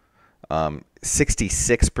 12.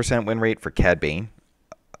 66% win rate for Cad Bane.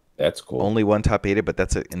 That's cool. Only 1 top 8, but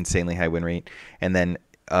that's an insanely high win rate. And then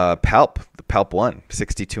Palp, the Palp 1,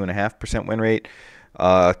 62.5% win rate,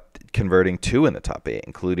 converting 2 in the top 8,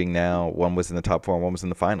 including now 1 was in the top 4 and 1 was in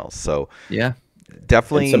the finals. So yeah,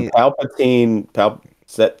 definitely. And some Palpatine,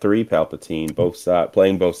 set 3 Palpatine,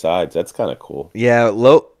 playing both sides. That's kind of cool. Yeah,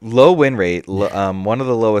 low win rate, one of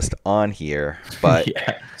the lowest on here, but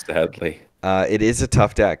sadly. It is a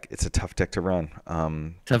tough deck. It's a tough deck to run.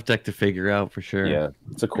 Tough deck to figure out for sure. Yeah,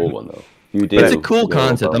 it's a cool one though. It's a cool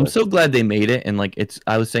concept. I'm so glad they made it. And like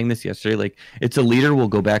I was saying this yesterday, like it's a leader we'll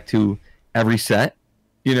go back to every set,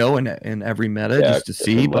 and every meta just to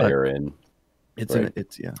see. But it's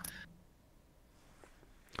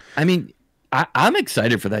I mean, I'm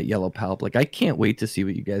excited for that yellow Palp. Like I can't wait to see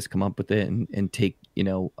what you guys come up with it and take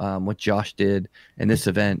what Josh did in this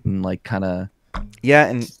event and like kind of. Yeah,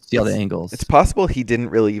 and see all the angles. It's possible he didn't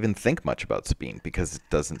really even think much about Sabine because it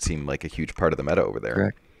doesn't seem like a huge part of the meta over there.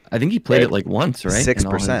 Correct. I think he played it like once, right?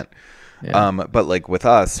 6%. But like with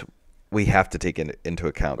us, we have to take it into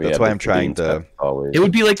account. That's why I'm trying to. It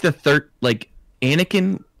would be like the third, like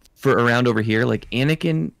Anakin for around over here. Like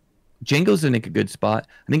Anakin, Jango's in a good spot.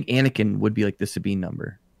 I think Anakin would be like the Sabine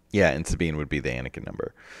number. Yeah, and Sabine would be the Anakin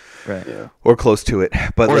number. Right. Yeah. Or close to it.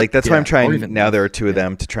 But that's why I'm trying now there are 2 of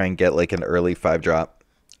them to try and get like an early 5-drop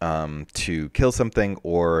to kill something,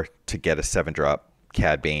 or to get a 7-drop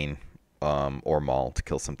Cad Bane or Maul to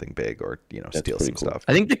kill something big, or steal some stuff.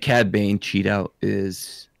 I think the Cad Bane cheat out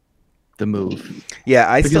is the move.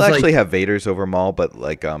 Yeah, I still actually have Vader's over Maul, but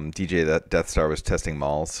like DJ that Death Star was testing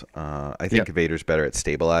Maul's. I think Vader's better at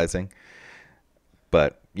stabilizing.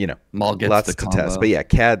 But Maul gets lots the to combo. test. But yeah,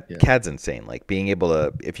 Cad's insane. Like being able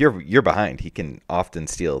to, if you're behind, he can often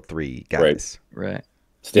steal 3 guys. Right.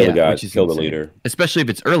 Steal the guys, kill the leader. Especially if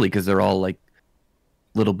it's early, because they're all like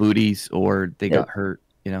little booties or they got hurt.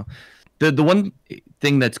 You know, the one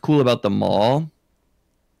thing that's cool about the Maul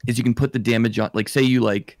is you can put the damage on. Like, say you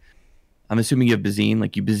like, I'm assuming you have Bazine.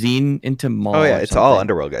 Like you Bazine into Maul. Oh yeah, or it's all something.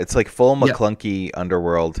 Underworld. It's like full Yeah. McClunky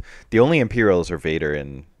Underworld. The only Imperials are Vader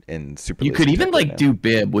in Super. You Laser could even Tech like right now. do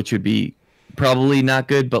Bib, which would be probably not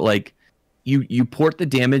good, but like you port the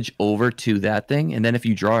damage over to that thing, and then if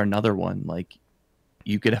you draw another one, like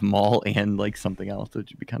you could have Maul and like something else, which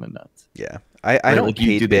would be kind of nuts. Yeah, I Right, don't like you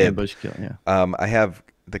do hate the Bib. ambush kill. Yeah, I have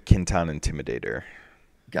the Kintan Intimidator.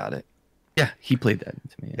 got it. Yeah, he played that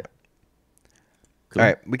to me. Yeah. Cool. All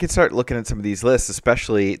right, we can start looking at some of these lists,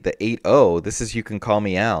 especially the 8-0. This is You Can Call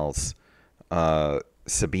Me Al's.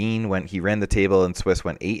 Sabine he ran the table and Swiss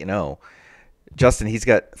went 8-0. Justin, he's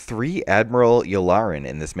got 3 Admiral Yularen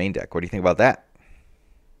in this main deck. What do you think about that?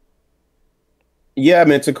 Yeah, I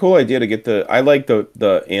mean, it's a cool idea to get I like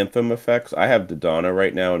the Anthem effects. I have Dodonna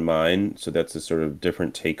right now in mine, so that's a sort of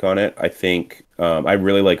different take on it. I think I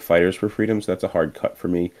really like Fighters for Freedom, so that's a hard cut for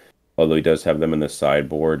me. Although he does have them in the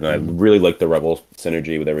sideboard, and I really like the Rebel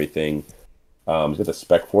synergy with everything. He's got the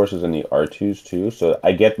Spec Forces and the R2s too, so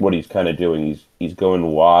I get what he's kind of doing. He's going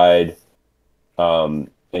wide, and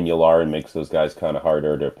Yularen makes those guys kind of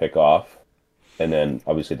harder to pick off. And then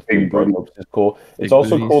obviously the Big Bright Hopes is cool. It's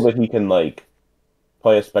also cool that he can like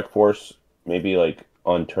play a Spec Force maybe like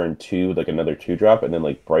on turn 2, like another 2-drop, and then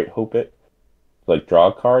like Bright Hope it. Like draw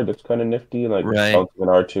a card that's kind of nifty, like an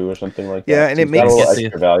R2 or something like that. Yeah, and so it makes got a little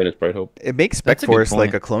extra value to Bright Hope. It makes Spec Force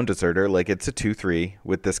like a clone deserter, like it's a 2/3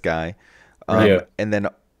 with this guy. And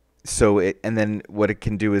then what it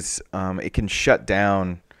can do is it can shut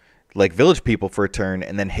down like village people for a turn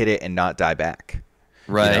and then hit it and not die back.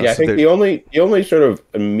 Right. You know? Yeah, so I think the only sort of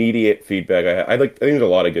immediate feedback I think there's a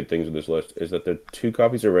lot of good things with this list is that the 2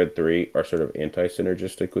 copies of Red 3 are sort of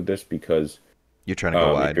anti-synergistic with this because you're trying to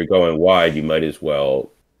go wide. If you're going wide, you might as well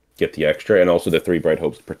get the extra, and also the 3 Bright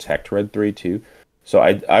Hopes protect Red 3 too. So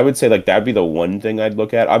I would say like that'd be the one thing I'd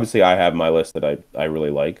look at. Obviously, I have my list that I really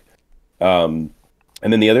like, and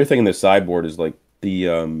then the other thing in the sideboard is like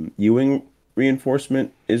the Ewing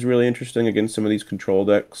reinforcement is really interesting against some of these control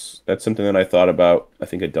decks. That's something that I thought about. I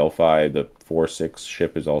think at Delphi the 4/6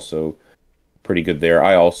 ship is also pretty good there.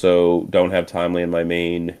 I also don't have Timely in my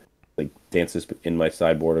main, like dances in my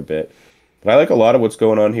sideboard a bit. But I like a lot of what's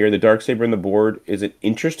going on here. The Darksaber in the board is an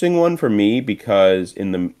interesting one for me because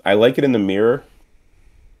I like it in the mirror,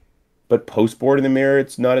 but post-board in the mirror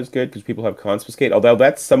it's not as good because people have Confiscate. Although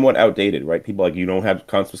that's somewhat outdated, right? People like, you don't have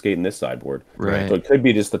Confiscate in this sideboard. Right. So it could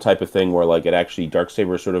be just the type of thing where like it actually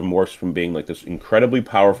Darksaber sort of morphs from being like this incredibly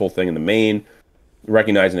powerful thing in the main,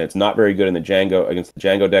 recognizing that it's not very good in the Jango against the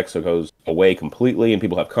Jango deck, so it goes away completely, and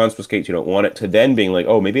people have Confiscate, so you don't want it, to then being like,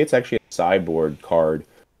 oh, maybe it's actually a sideboard card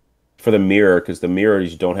for the mirror, because the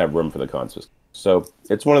mirrors don't have room for the Confiscate. So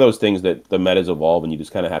it's one of those things that the metas evolve, and you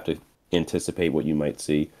just kind of have to anticipate what you might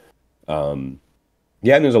see. Yeah, and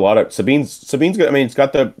there's a lot of Sabine's good. I mean, it's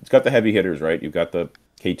got the heavy hitters, right? You've got the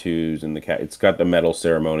K2s and it's got the metal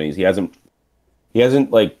ceremonies. He hasn't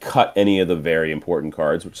like cut any of the very important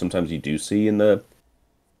cards, which sometimes you do see in the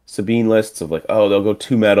Sabine lists of like, oh, they'll go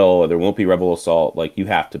 2 metal or there won't be Rebel Assault. Like you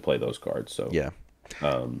have to play those cards. So yeah.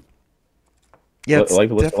 It's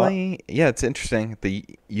definitely it's interesting. The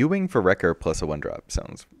Ewing for Wrecker plus a 1-drop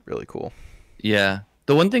sounds really cool. Yeah.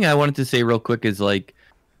 The one thing I wanted to say real quick is like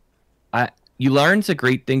Yularen's a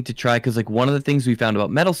great thing to try because like one of the things we found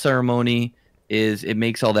about Metal Ceremony is it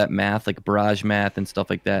makes all that math, like barrage math and stuff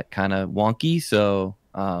like that, kind of wonky. So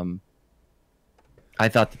I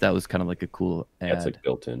thought that was kind of like a cool ad. That's like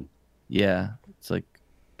built in. Yeah, it's like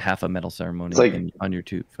half a Metal Ceremony on your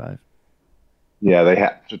 2/5. Yeah, they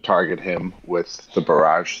have to target him with the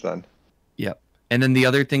barrage then. Yep. And then the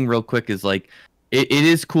other thing real quick is like it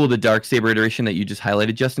is cool the Darksaber iteration that you just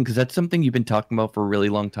highlighted, Justin, because that's something you've been talking about for a really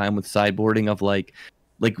long time with sideboarding of like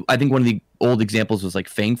I think one of the old examples was like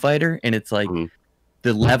Fang Fighter, and it's like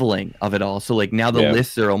the leveling of it all. So like now the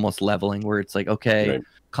lists are almost leveling where it's like, okay,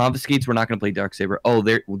 Confiscates, we're not going to play Darksaber. Oh,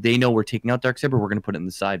 they know we're taking out Darksaber, we're going to put it in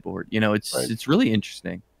the sideboard. You know, it's really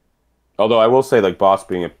interesting. Although I will say, like Boss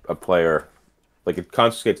being a player, like it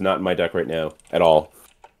Confiscate's not in my deck right now at all.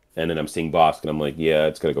 And then I'm seeing Bosk, and I'm like, yeah,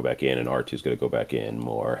 it's going to go back in, and R2's going to go back in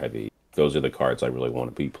more heavy. Those are the cards I really want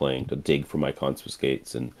to be playing to dig for my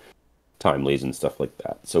Confiscates and Timelies and stuff like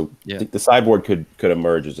that. So the sideboard could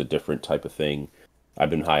emerge as a different type of thing. I've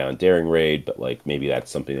been high on Daring Raid, but like maybe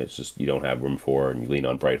that's something that's just you don't have room for, and you lean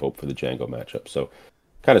on Bright Hope for the Jango matchup. So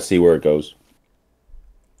kind of see where it goes.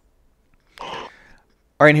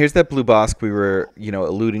 All right, and here's that blue bosk we were,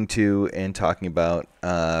 alluding to and talking about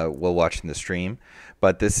while watching the stream.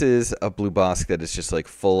 But this is a blue bosk that is just like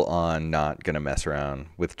full on not going to mess around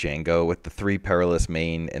with Jango, with the 3 perilous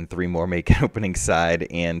main and 3 more make an opening side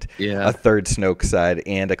and a 3rd Snoke side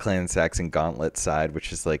and a Clan Saxon Gauntlet side,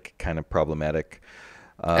 which is like kind of problematic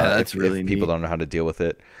that's really if people neat. don't know how to deal with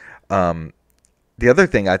it. The other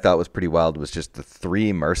thing I thought was pretty wild was just the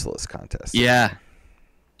 3 Merciless contests. Yeah.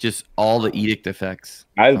 Just all the edict effects.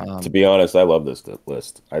 To be honest, I love this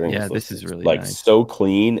list. I think this is really like nice. so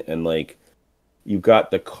clean, and like you've got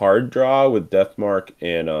the card draw with Deathmark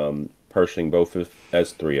and Pershing both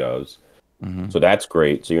as 3-0s. So that's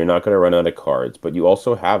great. So you're not going to run out of cards, but you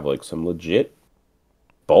also have like some legit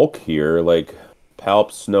bulk here, like Palp,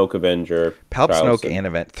 Snoke, Avenger, Palp, Childson. Snoke, and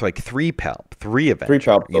Event. Like 3 Palp, 3 Avenger.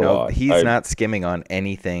 3 Palp's a lot. He's not skimming on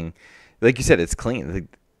anything. Like you said, it's clean.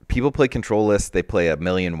 People play control lists. They play a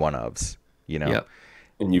million 1-ofs. Yep.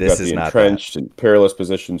 And you've got the entrenched and perilous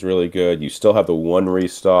positions really good. You still have the 1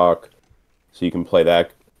 restock, so you can play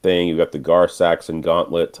that thing. You've got the Gar Saxon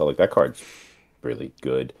Gauntlet. So like that card's really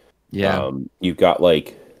good. Yeah. You've got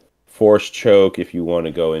like Force Choke if you want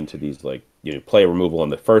to go into these like play removal on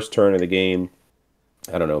the first turn of the game.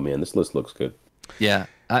 I don't know, man. This list looks good. Yeah.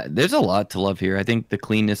 There's a lot to love here. I think the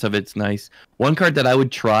cleanness of it's nice. One card that I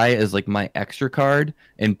would try as like my extra card,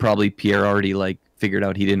 and probably Pierre already like figured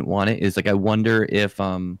out he didn't want it, is like I wonder if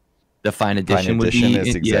the Fine Edition would be.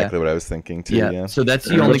 Is exactly what I was thinking too. Yeah. So that's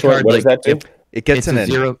the only card. What does that do? It gets in a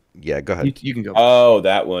 0. Yeah, go ahead. You can go. Oh,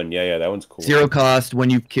 that one. Yeah, that one's cool. 0 cost. When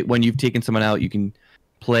you've taken someone out, you can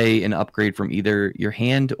play an upgrade from either your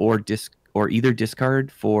hand or either discard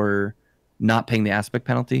for not paying the aspect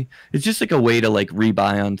penalty. It's just like a way to like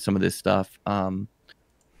rebuy on some of this stuff.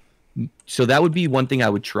 So that would be one thing I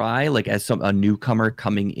would try, like as a newcomer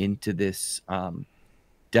coming into this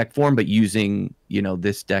deck form, but using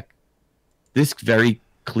this deck, this very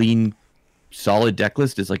clean, solid deck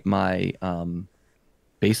list is like my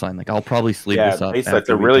baseline. Like I'll probably sleeve this up. That's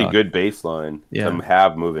a really good baseline to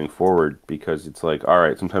have moving forward, because it's like, all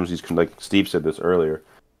right, sometimes these can, like Steve said this earlier,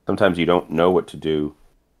 sometimes you don't know what to do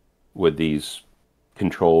with these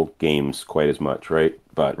control games quite as much, right?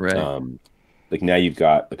 But like now you've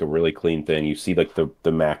got like a really clean thing. You see like the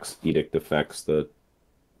max edict effects.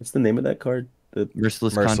 What's the name of that card? The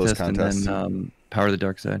Merciless contest, and then Power of the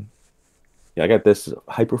Dark Side. Yeah, I got this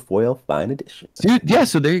Hyperfoil Fine Edition. Dude, yeah,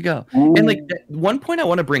 so there you go. Ooh. And like one point I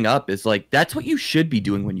want to bring up is like that's what you should be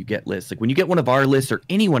doing when you get lists. Like when you get one of our lists or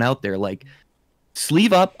anyone out there, like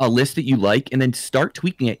sleeve up a list that you like and then start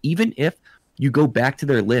tweaking it, even if you go back to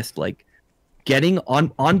their list. Like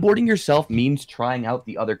onboarding yourself means trying out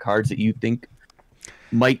the other cards that you think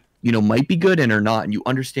might be good and are not, and you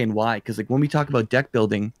understand why. Because like when we talk about deck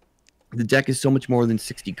building, the deck is so much more than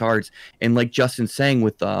 60 cards. And like Justin's saying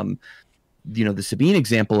with the Sabine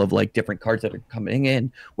example of like different cards that are coming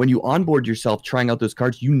in, when you onboard yourself trying out those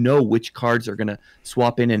cards, you know which cards are going to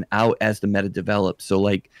swap in and out as the meta develops. So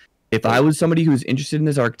like if I was somebody who's interested in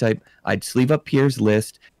this archetype, I'd sleeve up Pierre's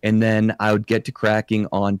list, and then I would get to cracking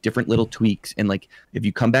on different little tweaks. And like if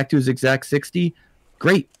you come back to his exact 60,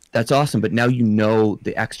 great, that's awesome. But now you know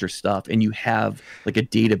the extra stuff, and you have like a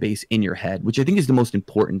database in your head, which I think is the most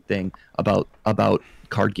important thing about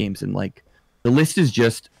card games. And like the list is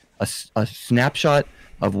just a snapshot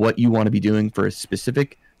of what you want to be doing for a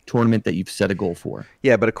specific tournament that you've set a goal for.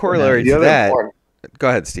 Yeah, but a corollary to that. Go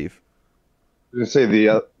ahead, Steve. I was going to say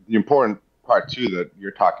the important part too that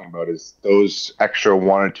you're talking about is those extra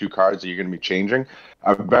 1 or 2 cards that you're going to be changing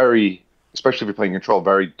are very, especially if you're playing control,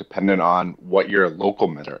 very dependent on what your local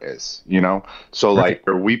meta is. So like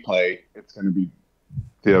where we play, it's going to be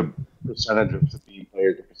the percentage of Sabine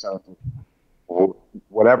players, the percentage of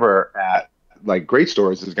whatever at like great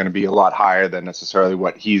stores is going to be a lot higher than necessarily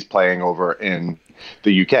what he's playing over in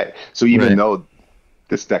the UK. So even though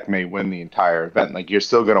this deck may win the entire event, like you're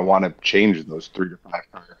still going to want to change those 3 to 5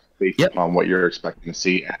 cards based on what you're expecting to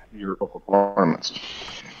see at your local tournaments.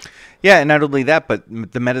 Yeah, and not only that, but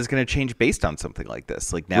the meta is going to change based on something like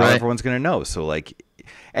this. Like now everyone's going to know. So like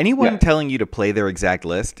anyone telling you to play their exact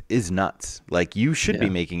list is nuts. Like you should be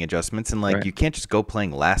making adjustments, and like you can't just go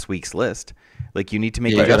playing last week's list. Like you need to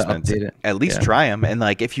make adjustments. At least try them. And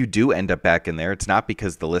like if you do end up back in there, it's not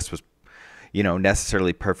because the list was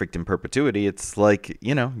necessarily perfect in perpetuity. It's like,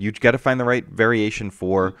 you got to find the right variation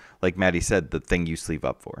for, like Matty said, the thing you sleeve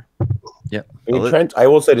up for. Yeah. I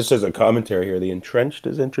will say, just as a commentary here, the Entrenched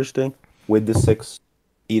is interesting with the 6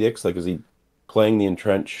 edicts. Like, is he playing the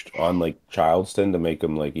Entrenched on like Childston to make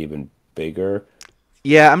him like even bigger?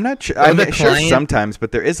 Yeah, I'm not sure. Or I'm the sure client- sometimes,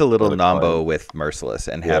 but there is a little Or the nombo client. with Merciless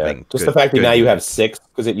and Yeah. having Just good, the fact that good now you have units. 6,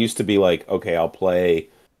 because it used to be like, okay, I'll play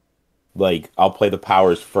the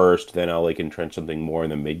powers first, then I'll like entrench something more in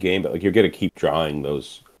the mid game. But like you're gonna keep drawing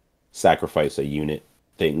those sacrifice a unit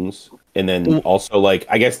things, and then Well- also like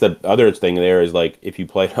I guess the other thing there is like if you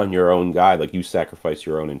play it on your own guy, like you sacrifice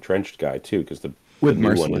your own entrenched guy too, because the With new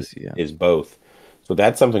one Merciless, is both. So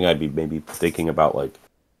that's something I'd be maybe thinking about. Like,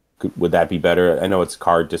 would that be better? I know it's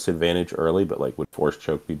card disadvantage early, but like would Force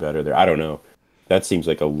Choke be better there? I don't know. That seems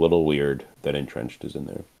like a little weird that entrenched is in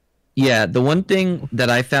there. Yeah, the one thing that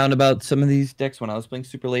I found about some of these decks when I was playing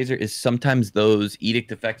Super Laser is sometimes those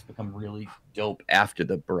edict effects become really dope after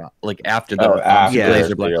the after the After, Super Yeah. Laser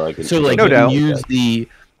so Blast. you're, like, So like No you can doubt. use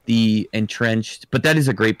the entrenched, but that is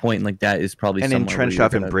a great point. Like that is probably And somewhere where entrenched you're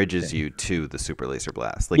often gonna- bridges you to the Super Laser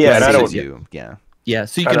Blast. Like Yeah, it and I saves don't- you. Yeah. Yeah,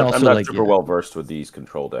 so you can also I'm not like super well versed with these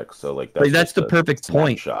control decks, so like But that's just the a perfect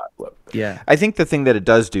point. snapshot. yeah. I think the thing that it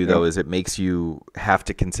does do, though, is it makes you have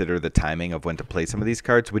to consider the timing of when to play some of these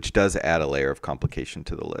cards, which does add a layer of complication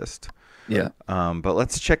to the list. Yeah. But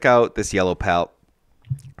let's check out this yellow palp.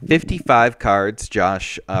 55 cards.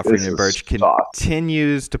 Josh Freeman is Birch sauce.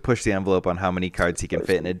 continues to push the envelope on how many cards he can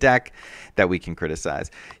fit in a deck that we can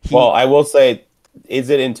criticize. Well, I will say,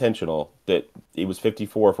 is it intentional that it was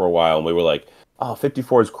 54 for a while, and we were like, oh,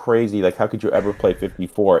 54 is crazy. Like, how could you ever play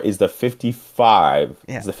 54? Is the 55,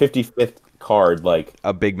 is the 55th card like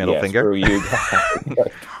a big middle finger? Screw you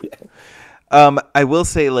guys. I will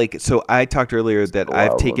say, like, so I talked earlier that a I've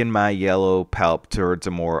wild taken my yellow palp towards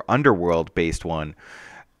a more underworld-based one.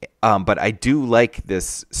 But I do like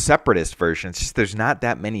this Separatist version. It's just there's not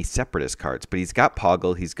that many Separatist cards. But he's got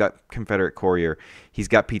Poggle, he's got Confederate Courier, he's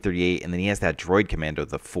got P-38, and then he has that Droid Commando,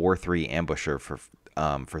 the 4/3 Ambusher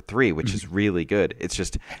for 3, which is really good. It's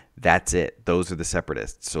just that's it. Those are the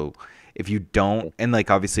Separatists. So if you don't, and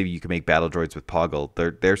like obviously you can make battle droids with Poggle,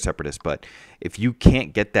 they're Separatists. But if you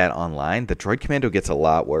can't get that online, the Droid Commando gets a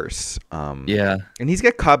lot worse. Yeah. And he's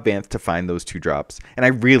got Cobb Vanth to find those 2 drops. And I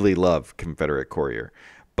really love Confederate Courier.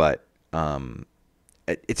 But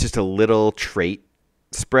it's just a little trait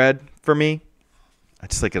spread for me. I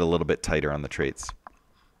just like it a little bit tighter on the traits.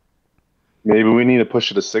 Maybe we need to push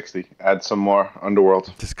it to 60. Add some more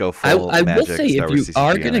Underworld. Just go full I will Magic, say Star if Wars you CCG are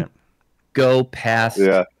on gonna it. go past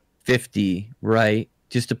Yeah, 50, right?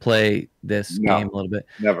 Just to play this No. game a little bit.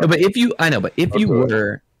 never. No, but if you Okay.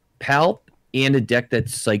 were Palp and a deck that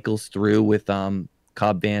cycles through with Cobb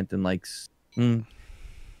Vanth and like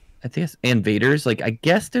I think it's Invaders, like I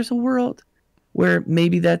guess there's a world where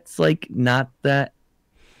maybe that's like not that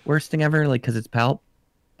worst thing ever, like because it's Palp.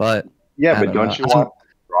 But Yeah, I but don't don't know. you want to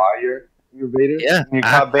draw your Invaders? yeah, and your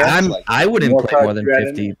Cobb Vanths? Like, I wouldn't more play cards more than you add in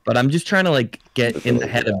 50, there? but I'm just trying to like get in the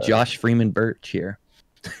head of Josh Freeman Birch here.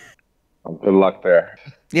 Good luck there.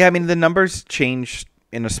 Yeah, I mean, the numbers change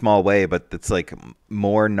in a small way, but it's like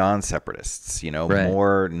more non-separatists, Right.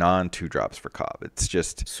 more non-2 drops for Cobb. It's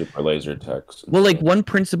just Super laser text. Well, like one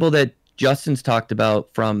principle that Justin's talked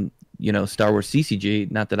about from, Star Wars CCG,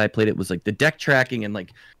 not that I played it, was like the deck tracking and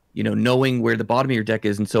like, knowing where the bottom of your deck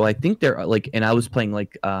is. And so I think they're like, and I was playing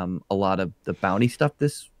like a lot of the bounty stuff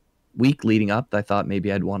this week leading up. I thought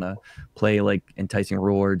maybe I'd want to play like Enticing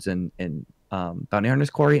Rewards and Bounty Hunter's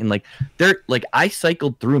Quarry. And like, I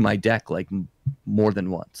cycled through my deck like more than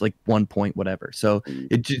once, like 1 point, whatever. So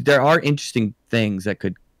there are interesting things that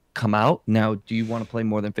could come out. Now, do you want to play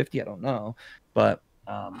more than 50? I don't know. But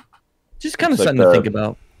just kind of It's like something to think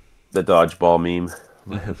about. The dodgeball meme.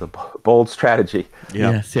 It's a bold strategy.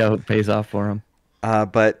 Yeah, see how it pays off for him.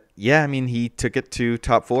 but yeah, I mean, he took it to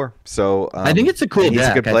top 4. So I think it's a cool and he's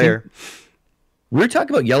deck. a good I player. We were talking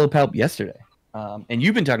about Yellow Palp yesterday, and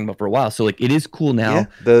you've been talking about it for a while. So like, it is cool now.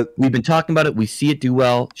 Yeah, We've been talking about it. We see it do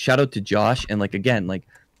well. Shout out to Josh. And like again, like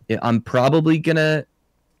I'm probably gonna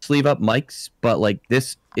sleeve up Mike's, but like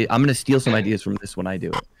I'm gonna steal some ideas from this when I do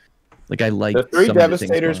it. Like I like The 3 some of the things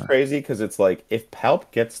Devastator's going on. crazy because it's like if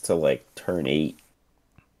Palp gets to like turn 8,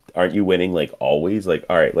 aren't you winning like always? Like,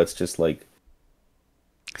 all right, let's just like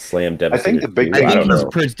slam Devastator. the big I I think don't he's know.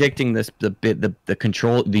 predicting this the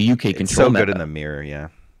control, the UK it's control. so good meta. in the mirror, yeah.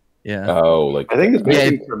 Yeah. Oh, like I think the big Yeah,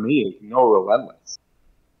 thing for me is no Relentless.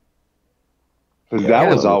 Because Yeah,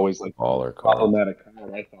 that was yeah. always like baller card. problematic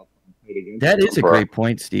card I felt. against That is a Bro. great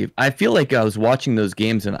point, Steve. I feel like I was watching those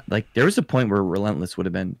games and like there was a point where Relentless would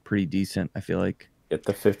have been pretty decent. I feel like. Get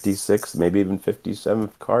the 56th, maybe even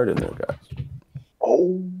 57th card in there, guys.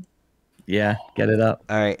 Oh, Yeah, get it up.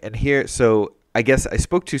 All right, and here, so I guess I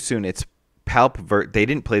spoke too soon. It's Palp. They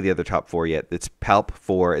didn't play the other top 4 yet. It's Palp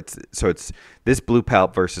 4. It's this blue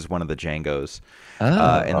Palp versus one of the Jangos in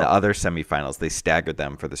the other semifinals. They staggered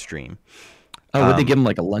them for the stream. Oh, would they give them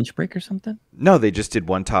like a lunch break or something? No, they just did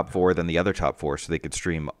one top 4, then the other top 4, so they could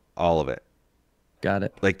stream all of it. Got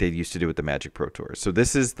it. Like they used to do with the Magic Pro Tour. So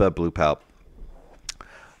this is the Blue Palp.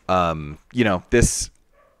 This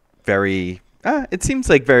very, it seems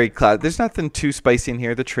like very cloud. There's nothing too spicy in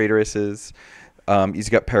here. The Traitorous is, he's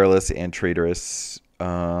got Perilous and Traitorous.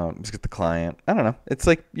 He's got the Client. I don't know. It's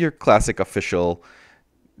like your classic official,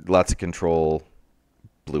 lots of control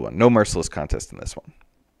blue one. No Merciless contest in this one.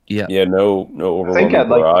 Yeah. Yeah, no overwhelming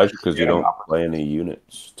barrage because you don't play any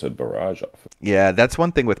units to barrage off of. Yeah, that's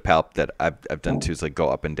one thing with Palp that I've done too, is like go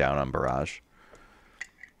up and down on barrage.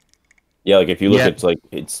 Yeah, like if you look,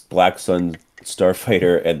 it's Black Sun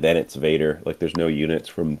Starfighter and then it's Vader. Like there's no units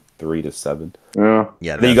from 3 to 7. Yeah.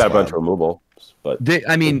 Yeah, then you got a bunch of removals, but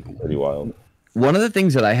pretty wild. One of the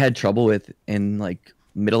things that I had trouble with in like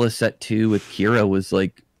middle of set 2 with Kira was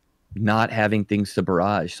like not having things to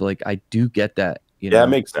barrage. So like I do get that. Yeah, it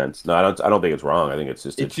makes sense. No, I don't think it's wrong. I think it's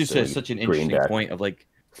just such an interesting point of like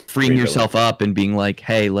freeing yourself up and being like,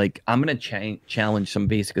 hey, like I'm gonna challenge some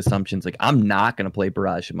basic assumptions. Like I'm not gonna play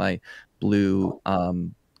barrage in my blue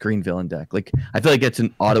green villain deck. Like I feel like it's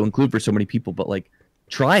an auto include for so many people, but like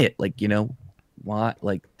try it. Like why?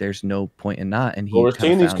 Like there's no point in not. And we're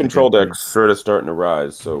seeing these control decks sort of starting to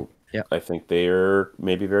rise. So yeah, I think they are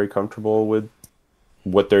maybe very comfortable with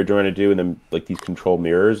what they're trying to do, and then like these control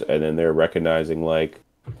mirrors, and then they're recognizing like,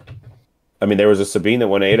 I mean, there was a Sabine that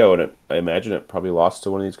went 8-0, and I imagine it probably lost to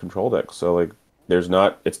one of these control decks. So like, it's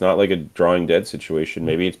not like a drawing dead situation.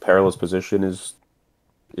 Maybe its Perilous Position is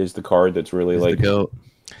the card that's really like the GOAT.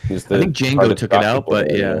 I think Jango took it out,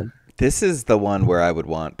 but yeah, this is the one where I would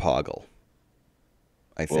want Poggle.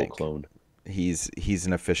 I think cloned. He's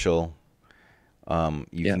an official.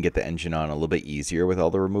 You can get the engine on a little bit easier with all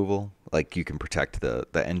the removal. Like you can protect the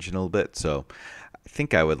engine a little bit. So I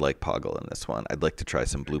think I would like Poggle in this one. I'd like to try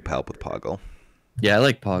some Blue Palp with Poggle. Yeah, I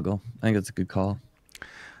like Poggle. I think that's a good call.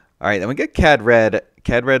 All right, then we got Cad Red.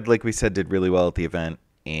 Cad Red, like we said, did really well at the event.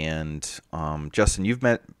 And Justin, you've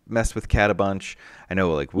messed with Cad a bunch. I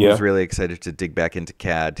know, like, Wu was really excited to dig back into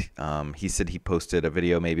Cad. He said he posted a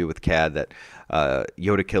video maybe with Cad that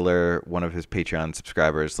Yoda Killer, one of his Patreon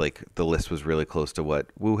subscribers, like the list was really close to what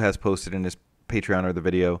Wu has posted in his Patreon or the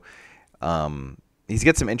video. He's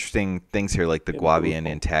got some interesting things here, like the Guavian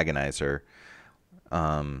Antagonizer.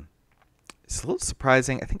 It's a little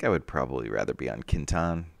surprising. I think I would probably rather be on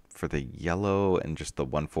Kintan for the yellow and just the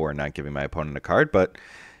 1/4 not giving my opponent a card, but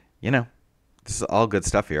this is all good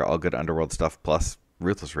stuff here, all good Underworld stuff, plus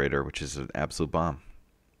Ruthless Raider, which is an absolute bomb.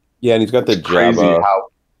 Yeah, and he's got the Jabba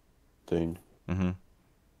thing. Mm-hmm.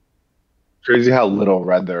 Crazy how little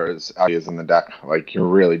red there is in the deck. Like you're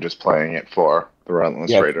really just playing it for the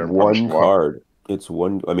Relentless Raider. One card. It's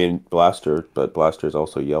one. I mean, Blaster, but Blaster is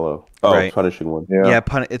also yellow. Oh, right. Punishing one. Yeah,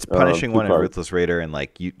 it's punishing one in Ruthless Raider, and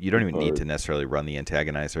like you don't even need to necessarily run the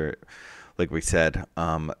Antagonizer, like we said.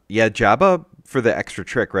 Jabba for the extra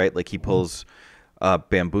trick, right? Like he pulls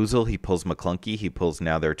Bamboozle, he pulls McClunky, he pulls,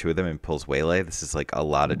 now there are 2 of them, and pulls Waylay. This is like a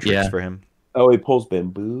lot of tricks for him. Oh, he pulls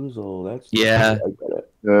Bamboozle. That's I get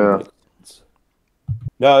it. Yeah.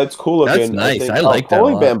 No, it's cool looking. That's nice. I like that.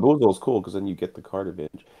 Pulling Bamboozle is cool because then you get the card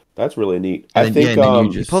advantage. That's really neat. And I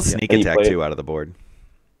think he pulls Sneak Attack too out of the board.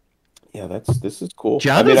 Yeah, this is cool.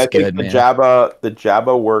 Jabba's I think good, the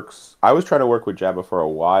Jabba works. I was trying to work with Jabba for a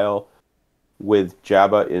while. With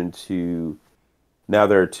Jabba into, now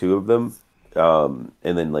there are 2 of them,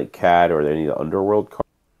 and then like Cad or any of the Underworld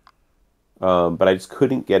cards. But I just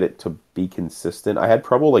couldn't get it to be consistent. I had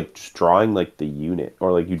trouble like just drawing like the unit,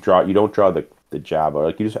 or like you don't draw the Jabba.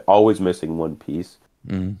 Like you're just always missing one piece.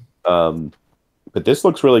 Mm-hmm. But this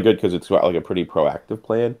looks really good because it's got like a pretty proactive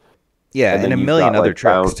plan. Yeah, and a million other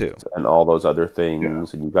tricks too, and all those other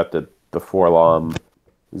things. And you've got the Forlom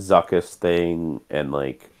Zuckus thing, and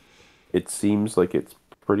like it seems like it's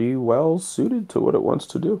pretty well suited to what it wants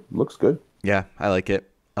to do. Looks good. Yeah, I like it.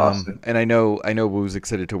 Awesome. And I know Wu's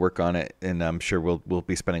excited to work on it, and I'm sure we'll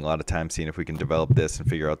be spending a lot of time seeing if we can develop this and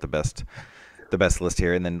figure out the best list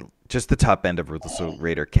here. And then just the top end of Ruthless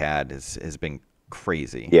Raider Cad has been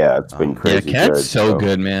crazy. Yeah, it's been crazy. Yeah, Cad's so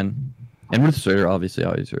good, man. And Ruthless Raider obviously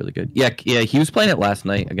always really good. Yeah, he was playing it last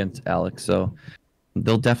night against Alex, so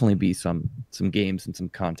there'll definitely be some games and some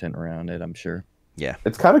content around it, I'm sure. Yeah.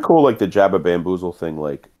 It's kind of cool, like the Jabba Bamboozle thing.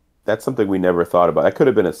 Like that's something we never thought about. That could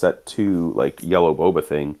have been a set 2 like yellow boba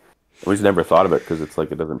thing. We just never thought of it because it's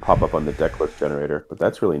like it doesn't pop up on the deck list generator. But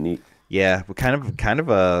that's really neat. Yeah, we're kind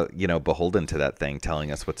of beholden to that thing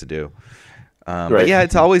telling us what to do. Right. But yeah,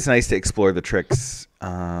 it's always nice to explore the tricks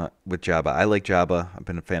with Jabba. I like Jabba. I've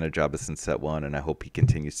been a fan of Jabba since set 1, and I hope he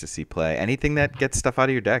continues to see play. Anything that gets stuff out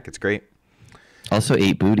of your deck, it's great. Also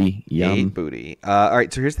 8 booty. Yum. 8 booty. All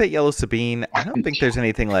right, so here's that yellow Sabine. I don't think there's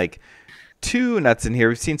anything like too nuts in here.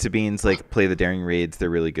 We've seen Sabines like play the daring raids. They're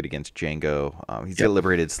really good against Jango. He's got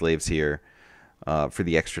liberated slaves here for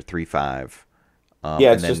the extra 3/5.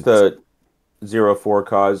 Yeah, it's just the 0/4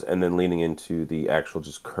 cause, and then leaning into the actual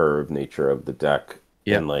just curve nature of the deck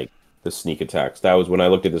and like the sneak attacks. That was when I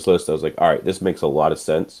looked at this list. I was like, all right, this makes a lot of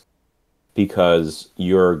sense because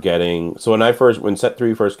you're getting. So when set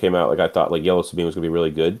 3 first came out, like I thought like Yellow Sabine was gonna be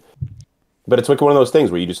really good, but it's like one of those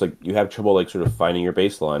things where you just like you have trouble like sort of finding your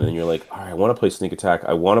baseline, and then you're like, all right, I want to play sneak attack.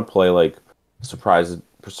 I want to play like surprise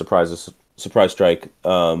strike.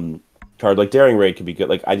 Card like daring raid could be good.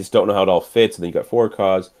 Like I just don't know how it all fits, and then you got 4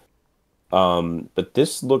 cause. But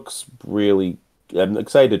this looks really. I'm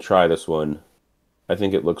excited to try this one. I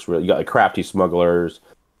think it looks really. You got like crafty smugglers,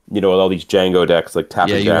 with all these Jango decks like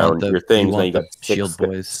tapping down your things. Now you got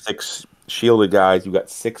six shielded guys. You got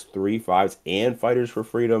 6 3/5s and fighters for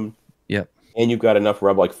freedom. Yep. And you've got enough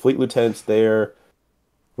rebel like fleet lieutenants there,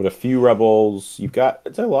 with a few rebels.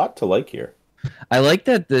 It's a lot to like here. I like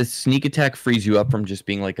that the sneak attack frees you up from just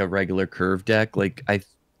being like a regular curve deck. Like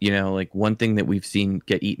like one thing that we've seen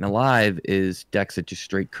get eaten alive is decks that just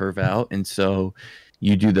straight curve out, and so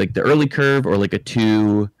you do like the early curve or like a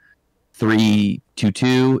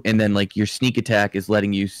 2-3-2-2, and then like your sneak attack is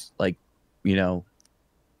letting you like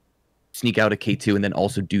sneak out a K2 and then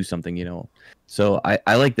also do something. So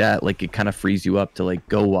I like that. Like it kind of frees you up to like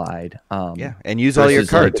go wide. And use all your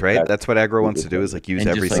cards, right? That's what aggro wants to do is like use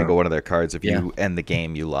every single one of their cards. If you end the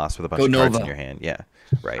game, you lost with a bunch of cards in your hand. Yeah,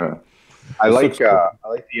 right. I like the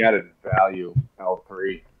added value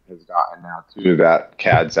L3 has gotten now to that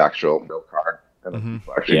CAD's actual build card. And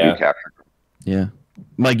actually be captured. Yeah.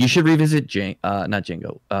 Mike, you should revisit not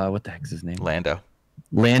Jango. What the heck's his name? Lando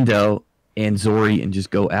and Zori and just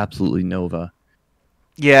go absolutely Nova.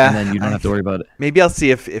 Yeah. And then you don't have to worry about it. Maybe I'll see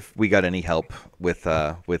if we got any help with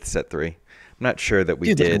set 3. I'm not sure that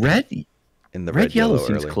we did. In the red yellow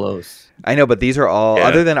seems early. Close. I know, but these are all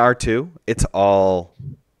other than R2. It's all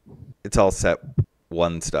set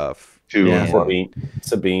 1 stuff.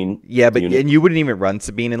 Sabine. Yeah, but and you wouldn't even run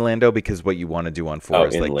Sabine and Lando because what you want to do on 4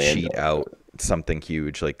 is like Lando. Cheat out something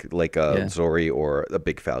huge, like a Zori or a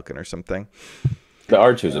big Falcon or something. The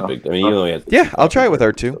R2 is a big. I mean, you only have. Yeah, I'll try it with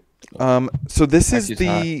R2. So this is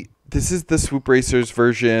the Swoop Racers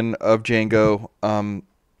version of Jango.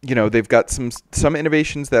 They've got some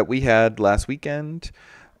innovations that we had last weekend.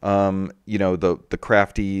 The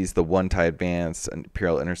crafties, the 1-tie advance, and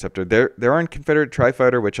Imperial Interceptor. They're on Confederate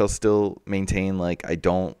Tri-Fighter, which I'll still maintain. Like I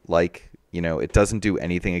don't like. It doesn't do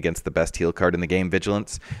anything against the best heal card in the game,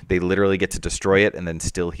 Vigilance. They literally get to destroy it and then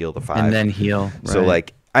still heal the 5. And then heal. Right. So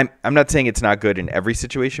like I'm not saying it's not good in every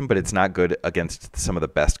situation, but it's not good against some of the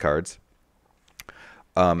best cards.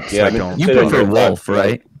 You prefer Wolf,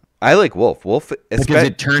 right? I like Wolf. Because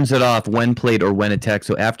it turns it off when played or when attacked.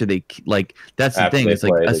 So after they that's the thing. It's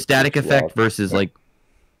like a static effect versus like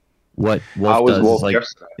what Wolf does. Wolf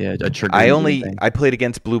a trigger. I played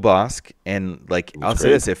against Blue Bosk, and like I'll say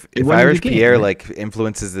this: if Irish Pierre like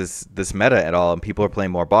influences this meta at all, and people are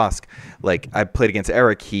playing more Bosk, like I played against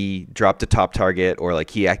Eric, he dropped a top target, or like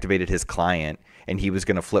he activated his client, and he was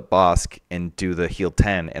gonna flip Bosk and do the heal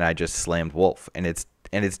 10, and I just slammed Wolf, and it's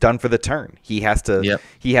done for the turn. He has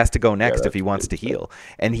to go next if he wants to heal,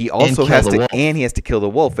 and he also has to kill the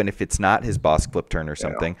wolf. And if it's not his Bosk flip turn or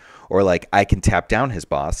something, or like I can tap down his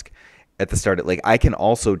Bosk at the start. Like I can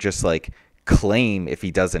also just like claim if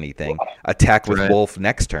he does anything, attack with wolf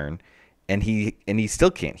next turn, and he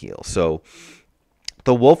still can't heal. So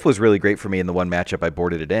the wolf was really great for me in the one matchup. I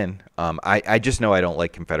boarded it in. I just know I don't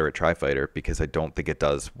like Confederate Tri-Fighter because I don't think it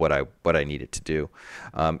does what I need it to do.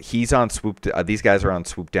 He's on swoop. These guys are on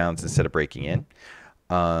swoop downs instead of breaking in,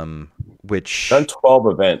 which done 12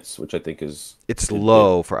 events, which I think is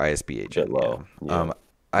low for ISB agent. Low. Yeah.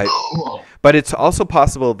 But it's also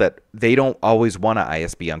possible that they don't always want to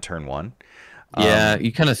ISB on turn 1. Yeah,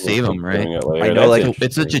 you kind of save them, right? I know, like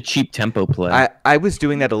it's such a cheap tempo play. I was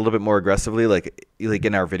doing that a little bit more aggressively, like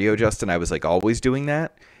in our video, Justin. I was like always doing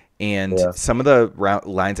that, and some of the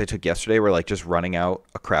lines I took yesterday were like just running out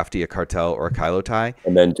a crafty, a cartel, or a Kylo tie,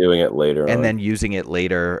 and then doing it later, and then using it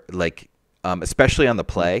later, like. Especially on the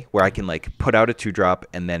play where I can like put out a 2-drop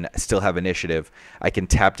and then still have initiative. I can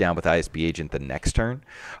tap down with ISB agent the next turn,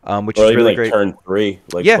 which is really great. Turn 3,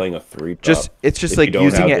 playing a 3-drop. It's just like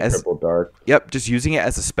using it as just using it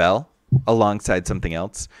as a spell alongside something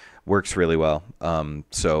else works really well.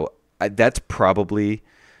 So that's probably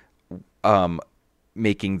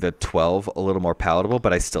making the 12 a little more palatable,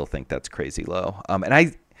 but I still think that's crazy low. And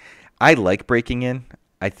I like breaking in.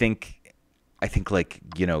 I think like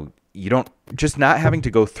you don't just not having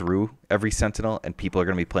to go through every Sentinel, and people are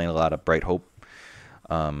going to be playing a lot of Bright Hope.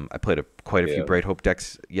 I played quite a few Bright Hope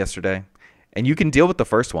decks yesterday, and you can deal with the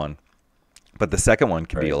first one, but the second one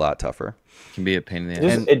can be a lot tougher. Can be a pain in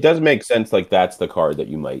the ass. It does make sense. Like that's the card that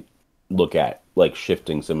you might look at, like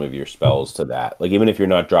shifting some of your spells to that. Like even if you're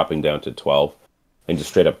not dropping down to 12 and just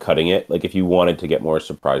straight up cutting it. Like if you wanted to get more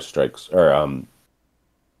surprise strikes or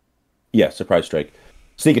surprise strike,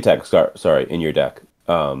 sneak attack. Sorry, in your deck.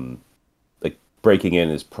 Like breaking in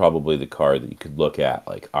is probably the card that you could look at.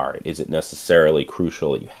 Like, all right, is it necessarily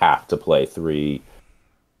crucial that you have to play 3?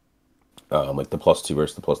 Like the +2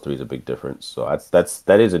 versus the +3 is a big difference. So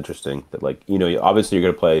that is interesting. That like obviously you're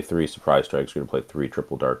gonna play 3 surprise strikes. You're gonna play 3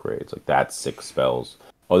 triple dark raids. Like that's 6 spells.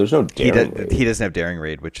 Oh, there's no daring raid. He doesn't have daring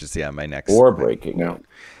raid, which is my next. Or breaking. No.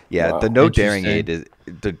 Yeah, the no daring raid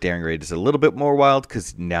is a little bit more wild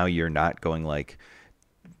because now you're not going like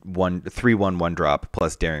 3/1 drop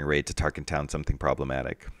plus daring raid to Tarkin Town something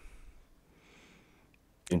problematic.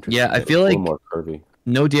 Interesting. Yeah, I feel like more curvy.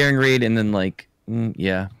 No daring raid, and then like One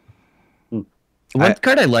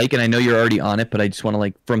card I like, and I know you're already on it, but I just want to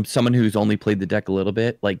like from someone who's only played the deck a little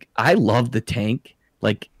bit. Like I love the tank.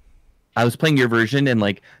 Like I was playing your version, and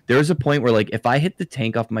like there was a point where like if I hit the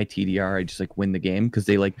tank off my TDR, I just like win the game because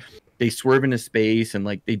they swerve into space and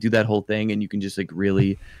like they do that whole thing, and you can just like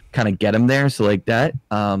really kind of get them there. So like that,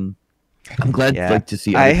 I'm glad like to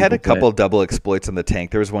see. I had a couple double exploits on the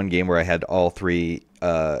tank. There was one game where I had all 3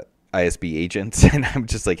 ISB agents, and I'm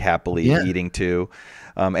just like happily eating 2.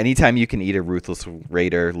 Anytime you can eat a Ruthless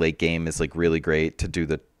Raider late game is like really great to do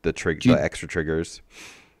the extra triggers.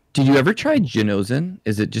 Did you ever try Genozin?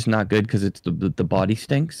 Is it just not good because it's the body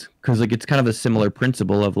stinks? Because like it's kind of a similar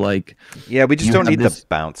principle of like. Yeah, we just don't need the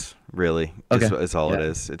bounce. Really, is all it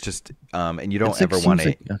is. It's just and you don't ever want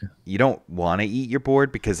to. You don't want to eat your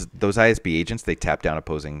board because those ISB agents they tap down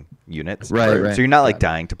opposing units. Right. So you're not like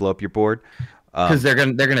dying to blow up your board. Because they're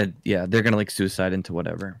gonna like suicide into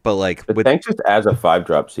whatever. But like the tank just as a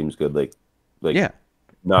 5-drop seems good. Like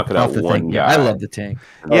knocking out one guy. Yeah, I love the tank.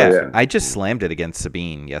 I just slammed it against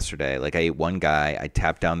Sabine yesterday. Like I ate one guy, I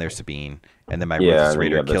tapped down their Sabine, and then my Ruthless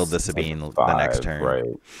Raider killed the Sabine the next turn. Right.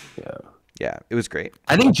 Yeah, it was great.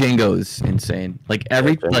 I think Jango is insane. Like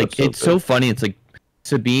it's so funny. It's like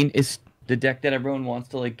Sabine is the deck that everyone wants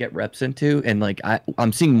to like get reps into, and like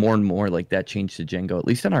I'm seeing more and more like that change to Jango, at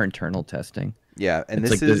least in our internal testing. Yeah, and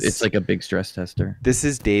it's like a big stress tester. This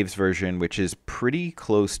is Dave's version, which is pretty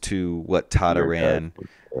close to what Tada ran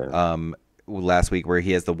last week, where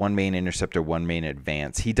he has the 1 main interceptor, 1 main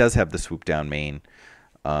advance. He does have the swoop down main,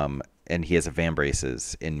 and he has a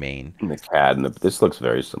Vambraces in main. And the CAD, and this looks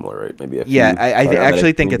very similar, right? Maybe. I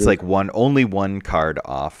actually think it's like only one card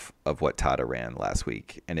off of what Tada ran last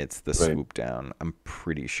week, and it's the swoop down. I'm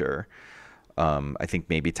pretty sure. I think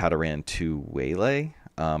maybe Tada ran 2 Waylay.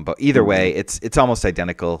 But either way, it's almost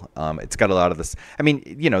identical. It's got a lot of this. I mean,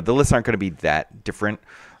 the lists aren't going to be that different.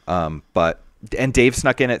 And Dave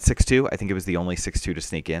snuck in at 6'2". I think it was the only 6'2" to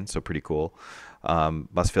sneak in, so pretty cool.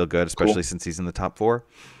 Must feel good, especially since he's in the top 4.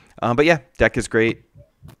 But yeah, deck is great.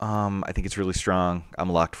 I think it's really strong.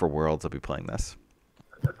 I'm locked for Worlds. I'll be playing this.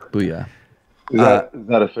 Booyah. Is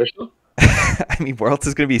that official? I mean, Worlds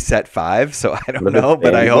is going to be set 5, so I don't know,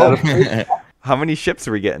 but I hope. How many ships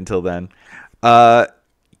are we getting until then?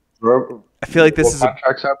 I feel like this is a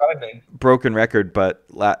broken record, but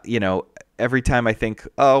every time I think,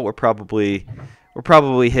 we're probably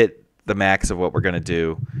hit the max of what we're gonna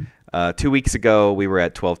do. 2 weeks ago we were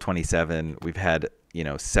at 1227. We've had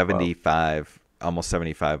 75, almost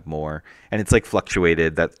 75 more, and it's like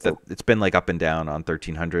fluctuated. That it's been like up and down on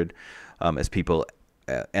 1300 as people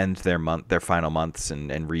end their final months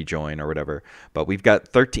and rejoin or whatever. But we've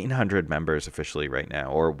got 1,300 members officially right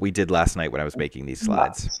now, or we did last night when I was making these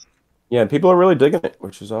slides. Yeah, and people are really digging it,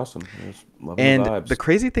 which is awesome. And the vibes. The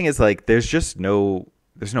crazy thing is like there's not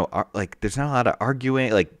a lot of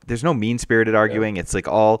arguing. Like there's no mean-spirited arguing. It's like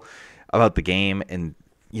all about the game. And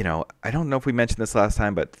I don't know if we mentioned this last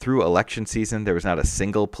time, but through election season there was not a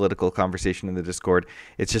single political conversation in the Discord.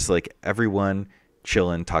 It's just like everyone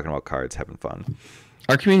chilling, talking about cards, having fun.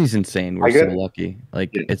 Our community's insane. We're so lucky. Like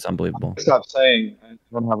it's unbelievable. Stop saying I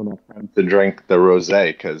don't have enough time to drink the rosé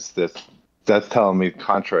because that's telling me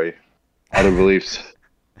contrary other beliefs.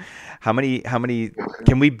 How many?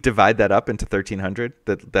 Can we divide that up into 1,300?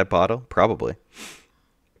 That bottle, probably.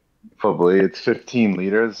 It's 15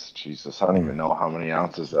 liters. Jesus, I don't even know how many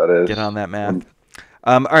ounces that is. Get on that math.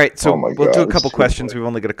 All right, so we'll do a couple questions. We've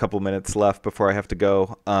only got a couple minutes left before I have to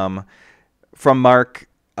go. From Mark.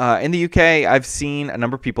 In the UK, I've seen a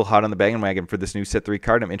number of people hot on the bandwagon for this new set 3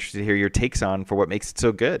 card. I'm interested to hear your takes on for what makes it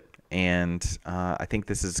so good. and I think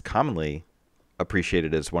this is commonly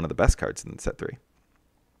appreciated as one of the best cards in set 3.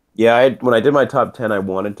 Yeah, when I did my top 10, I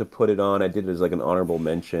wanted to put it on. I did it as like an honorable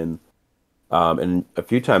mention. And a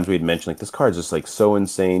few times we'd mentioned like this card's just like so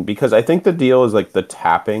insane because I think the deal is like the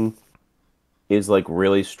tapping is like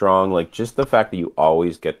really strong. Like just the fact that you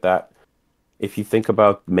always get that. If you think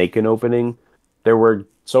about make an opening, there were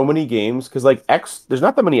so many games because like there's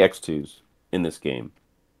not that many X2s in this game.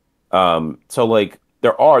 So like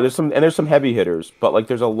there's some heavy hitters, but like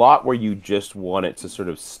there's a lot where you just want it to sort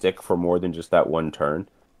of stick for more than just that one turn.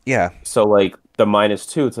 Yeah. So like the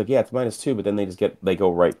 -2, it's like it's -2, but then they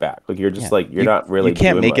go right back. Like you're just like you're not really. You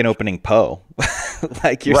can't doing make much. an opening Poe.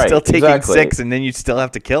 Like you're Right, still taking exactly. 6, and then you still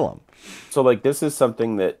have to kill them. So like this is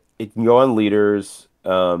something that it can go on leaders,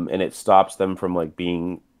 and it stops them from like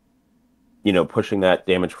being, pushing that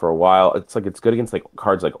damage for a while. It's like it's good against like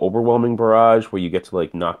cards like Overwhelming Barrage, where you get to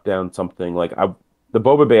like knock down something. Like the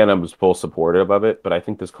Boba ban, I was full supportive of it, but I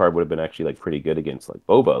think this card would have been actually like pretty good against like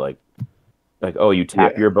Boba, like oh, you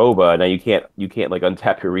tap your Boba, now you can't like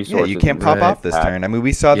untap your resources. Yeah, you can't pop off this turn. I mean,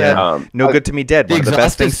 we saw that No Good to Me Dead, one of the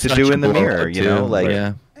best things to do in the mirror,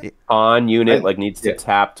 On unit like needs to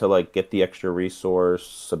tap to like get the extra resource.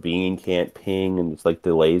 Sabine can't ping and it's like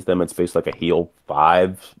delays them. It's based like a heal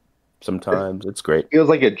 5 sometimes. It's great. Feels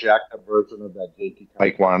like a jacked up version of that JP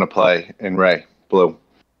Mike wanted to play in Ray Blue.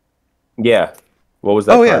 Yeah. What was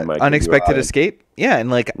that card, Mike? Unexpected Escape. Yeah,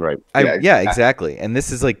 and like right. Exactly. And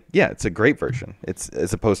this is like it's a great version. It's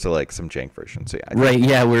as opposed to like some jank version. So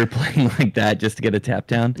yeah, we were playing like that just to get a tap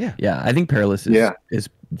down. Yeah. I think Perilous is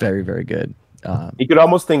very, very good. You could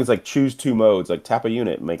almost things like choose 2 modes, like tap a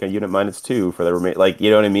unit, make a unit -2 for the remain. Like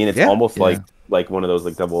you know what I mean? It's almost like one of those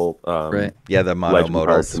like double. The mono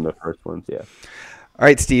modals in the first ones. Yeah. All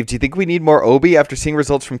right, Steve, do you think we need more Obi after seeing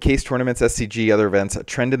results from case tournaments, SCG, other events, a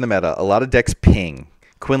trend in the meta? A lot of decks ping.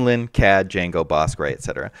 Quinlan, Cad, Jango, Bosk, Ray,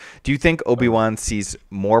 etc. Do you think Obi-Wan sees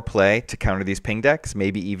more play to counter these ping decks?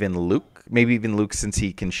 Maybe even Luke? Maybe even Luke since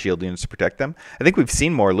he can shield units to protect them? I think we've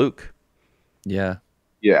seen more Luke. Yeah.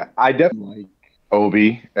 Yeah, I definitely like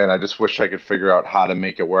Obi, and I just wish I could figure out how to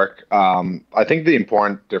make it work. I think the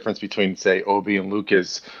important difference between, say, Obi and Luke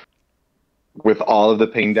is with all of the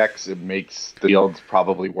ping decks, it makes the fields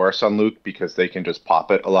probably worse on Luke because they can just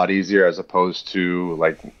pop it a lot easier as opposed to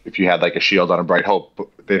like if you had like a shield on a Bright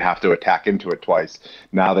Hope, they'd have to attack into it twice.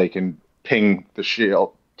 Now they can ping the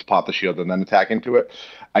shield to pop the shield and then attack into it.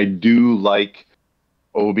 I do like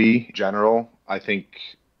Obi in general. I think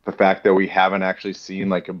the fact that we haven't actually seen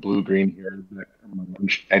like a blue-green hero deck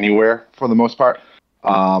emerge anywhere for the most part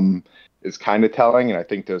is kind of telling, and I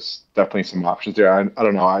think there's definitely some options there. I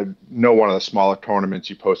don't know. I know one of the smaller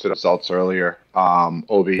tournaments you posted results earlier.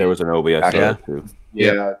 Obi. There was an Obi I saw too.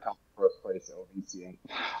 Yeah, top first place OBCA.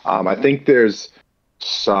 I think there's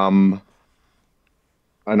some.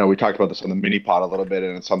 I know we talked about this on the mini pod a little bit,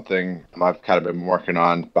 and it's something I've kind of been working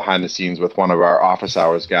on behind the scenes with one of our office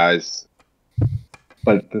hours guys.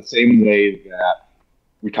 But the same way that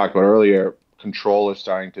we talked about earlier, Control is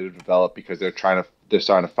starting to develop because they're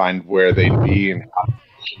starting to find where they'd be and how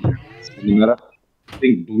to meta. I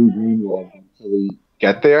think Blue Green will eventually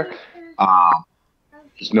get there.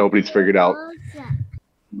 Just nobody's figured out.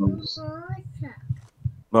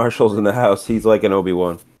 Marshall's in the house. He's like an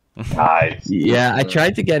Obi-Wan. Nice. Yeah, I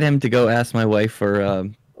tried to get him to go ask my wife for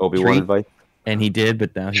Obi-Wan advice. And he did,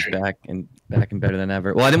 but now he's back and better than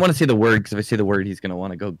ever. Well, I didn't want to say the word because if I say the word, he's going to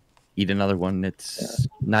want to go eat another one. It's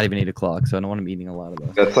not even 8 o'clock, so I don't want him eating a lot of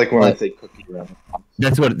those. That's like when I say cookie run.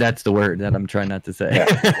 That's the word that I'm trying not to say.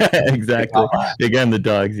 Yeah. Exactly. Again, the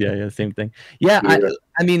dogs. Yeah, same thing. Yeah,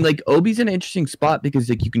 I mean, like Obi's in an interesting spot because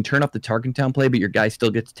like you can turn off the Tarkentown play, but your guy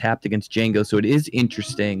still gets tapped against Jango, so it is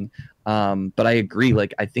interesting. But I agree.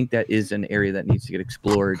 Like I think that is an area that needs to get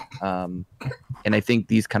explored. And I think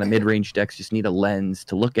these kind of mid-range decks just need a lens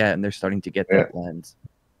to look at, and they're starting to get that lens.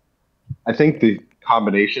 I think the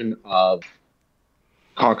combination of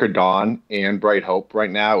Conquer Dawn and Bright Hope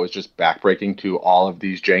right now is just backbreaking to all of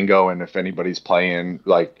these Jango, and if anybody's playing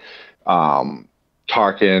like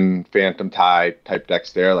Tarkin, Phantom Tide type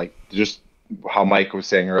decks there, like just how Mike was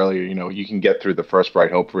saying earlier, you can get through the first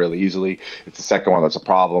Bright Hope really easily. It's the second one that's a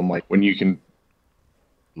problem. Like when you can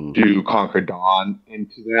do Conquer Dawn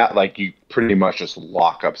into that, like you pretty much just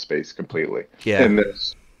lock up space completely. Yeah.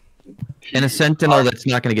 And a Sentinel that's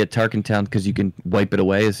not going to get Tarkentown because you can wipe it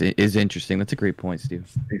away is interesting. That's a great point, Steve.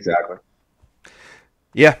 Exactly.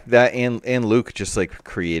 Yeah, that and Luke just like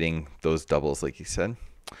creating those doubles, like you said.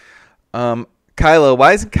 Kylo,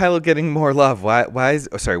 why isn't Kylo getting more love? Why is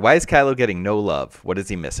Kylo getting no love? What is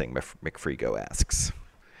he missing? McFreego asks. I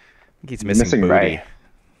think he's missing booty. Ray.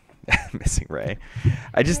 Missing Ray.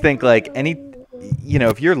 I just think like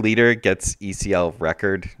if your leader gets ECL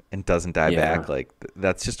record and doesn't die back, like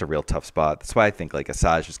that's just a real tough spot. That's why I think like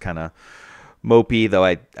Asajj is kind of mopey, though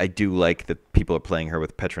I do like that people are playing her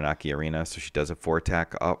with Petronaki Arena, so she does a 4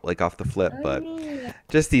 attack off the flip. But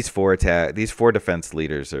just these 4 defense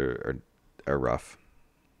leaders are rough.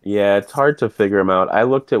 Yeah, it's hard to figure them out. I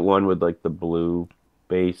looked at one with like the blue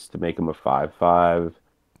base to make him a 5/5,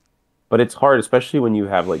 but it's hard, especially when you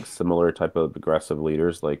have like similar type of aggressive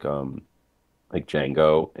leaders like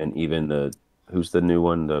Jango, and even who's the new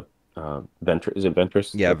one, the Ventress. Is it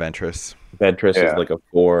Ventress? Yeah, Ventress. Ventress is like a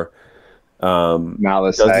 4.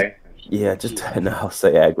 Malice. Yeah, just Malice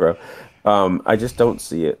aggro. I just don't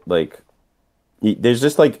see it. Like, there's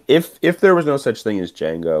just like if there was no such thing as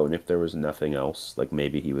Jango, and if there was nothing else, like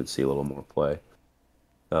maybe he would see a little more play.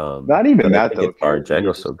 Not even that though.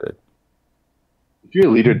 Jango's so good. If your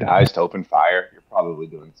leader dies to open fire, you're probably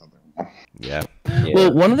doing something. Yeah.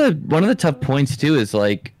 Well, one of the tough points too is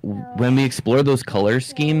like when we explore those color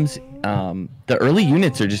schemes, the early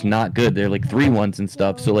units are just not good. They're like 3/1s and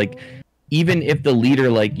stuff. So like even if the leader,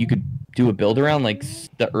 like you could do a build around like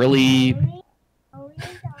the early.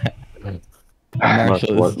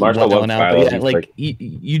 Marshall going out, but yeah, like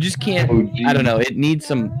you just can't. I don't know. It needs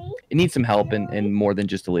some help and more than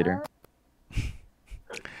just a leader.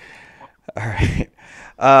 All right.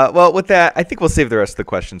 Well, with that, I think we'll save the rest of the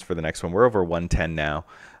questions for the next one. We're over 110 now.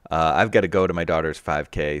 I've got to go to my daughter's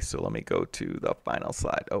 5K, so let me go to the final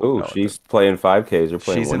slide. Oh, no, she's playing 5Ks. You're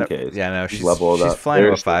playing 1Ks. Yeah, no, she's flying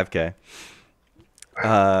to a 5K.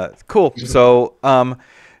 Cool. So,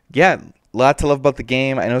 yeah, a lot to love about the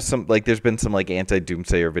game. I know there's been some like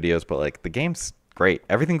anti-Doomsayer videos, but like the game's great.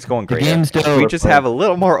 Everything's going great. The game's dope. We just have a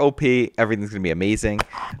little more OP. Everything's gonna be amazing.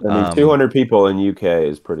 I mean, 200 people in UK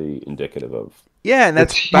is pretty indicative of. Yeah, and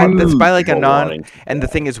that's by like a non. And the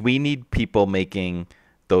thing is, we need people making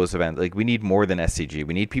those events. Like we need more than SCG.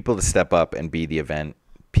 We need people to step up and be the event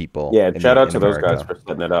people. Yeah, shout out to those guys for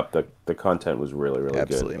setting it up. The content was really good.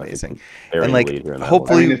 Absolutely amazing. And like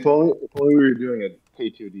hopefully, if only we were doing a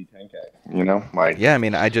KTOD 10K. Like yeah. I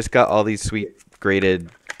mean, I just got all these sweet graded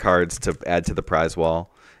cards to add to the prize wall.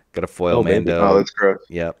 Got a foil Mando. Oh, that's gross.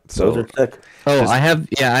 Yep. So those are sick. Oh, I have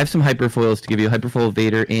some hyperfoils to give you. Hyperfoil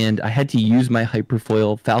Vader, and I had to use my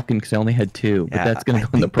hyperfoil Falcon because I only had 2. But that's gonna go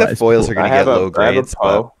in the prize. The foils are gonna get low grades,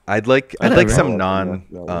 but I'd like some non.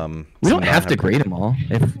 We don't have to grade them all.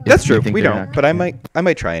 That's true. We don't, but I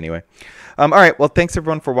might try anyway. All right. Well, thanks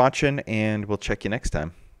everyone for watching, and we'll check you next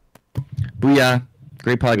time. Booyah!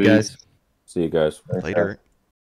 Great pod, guys. See you guys later.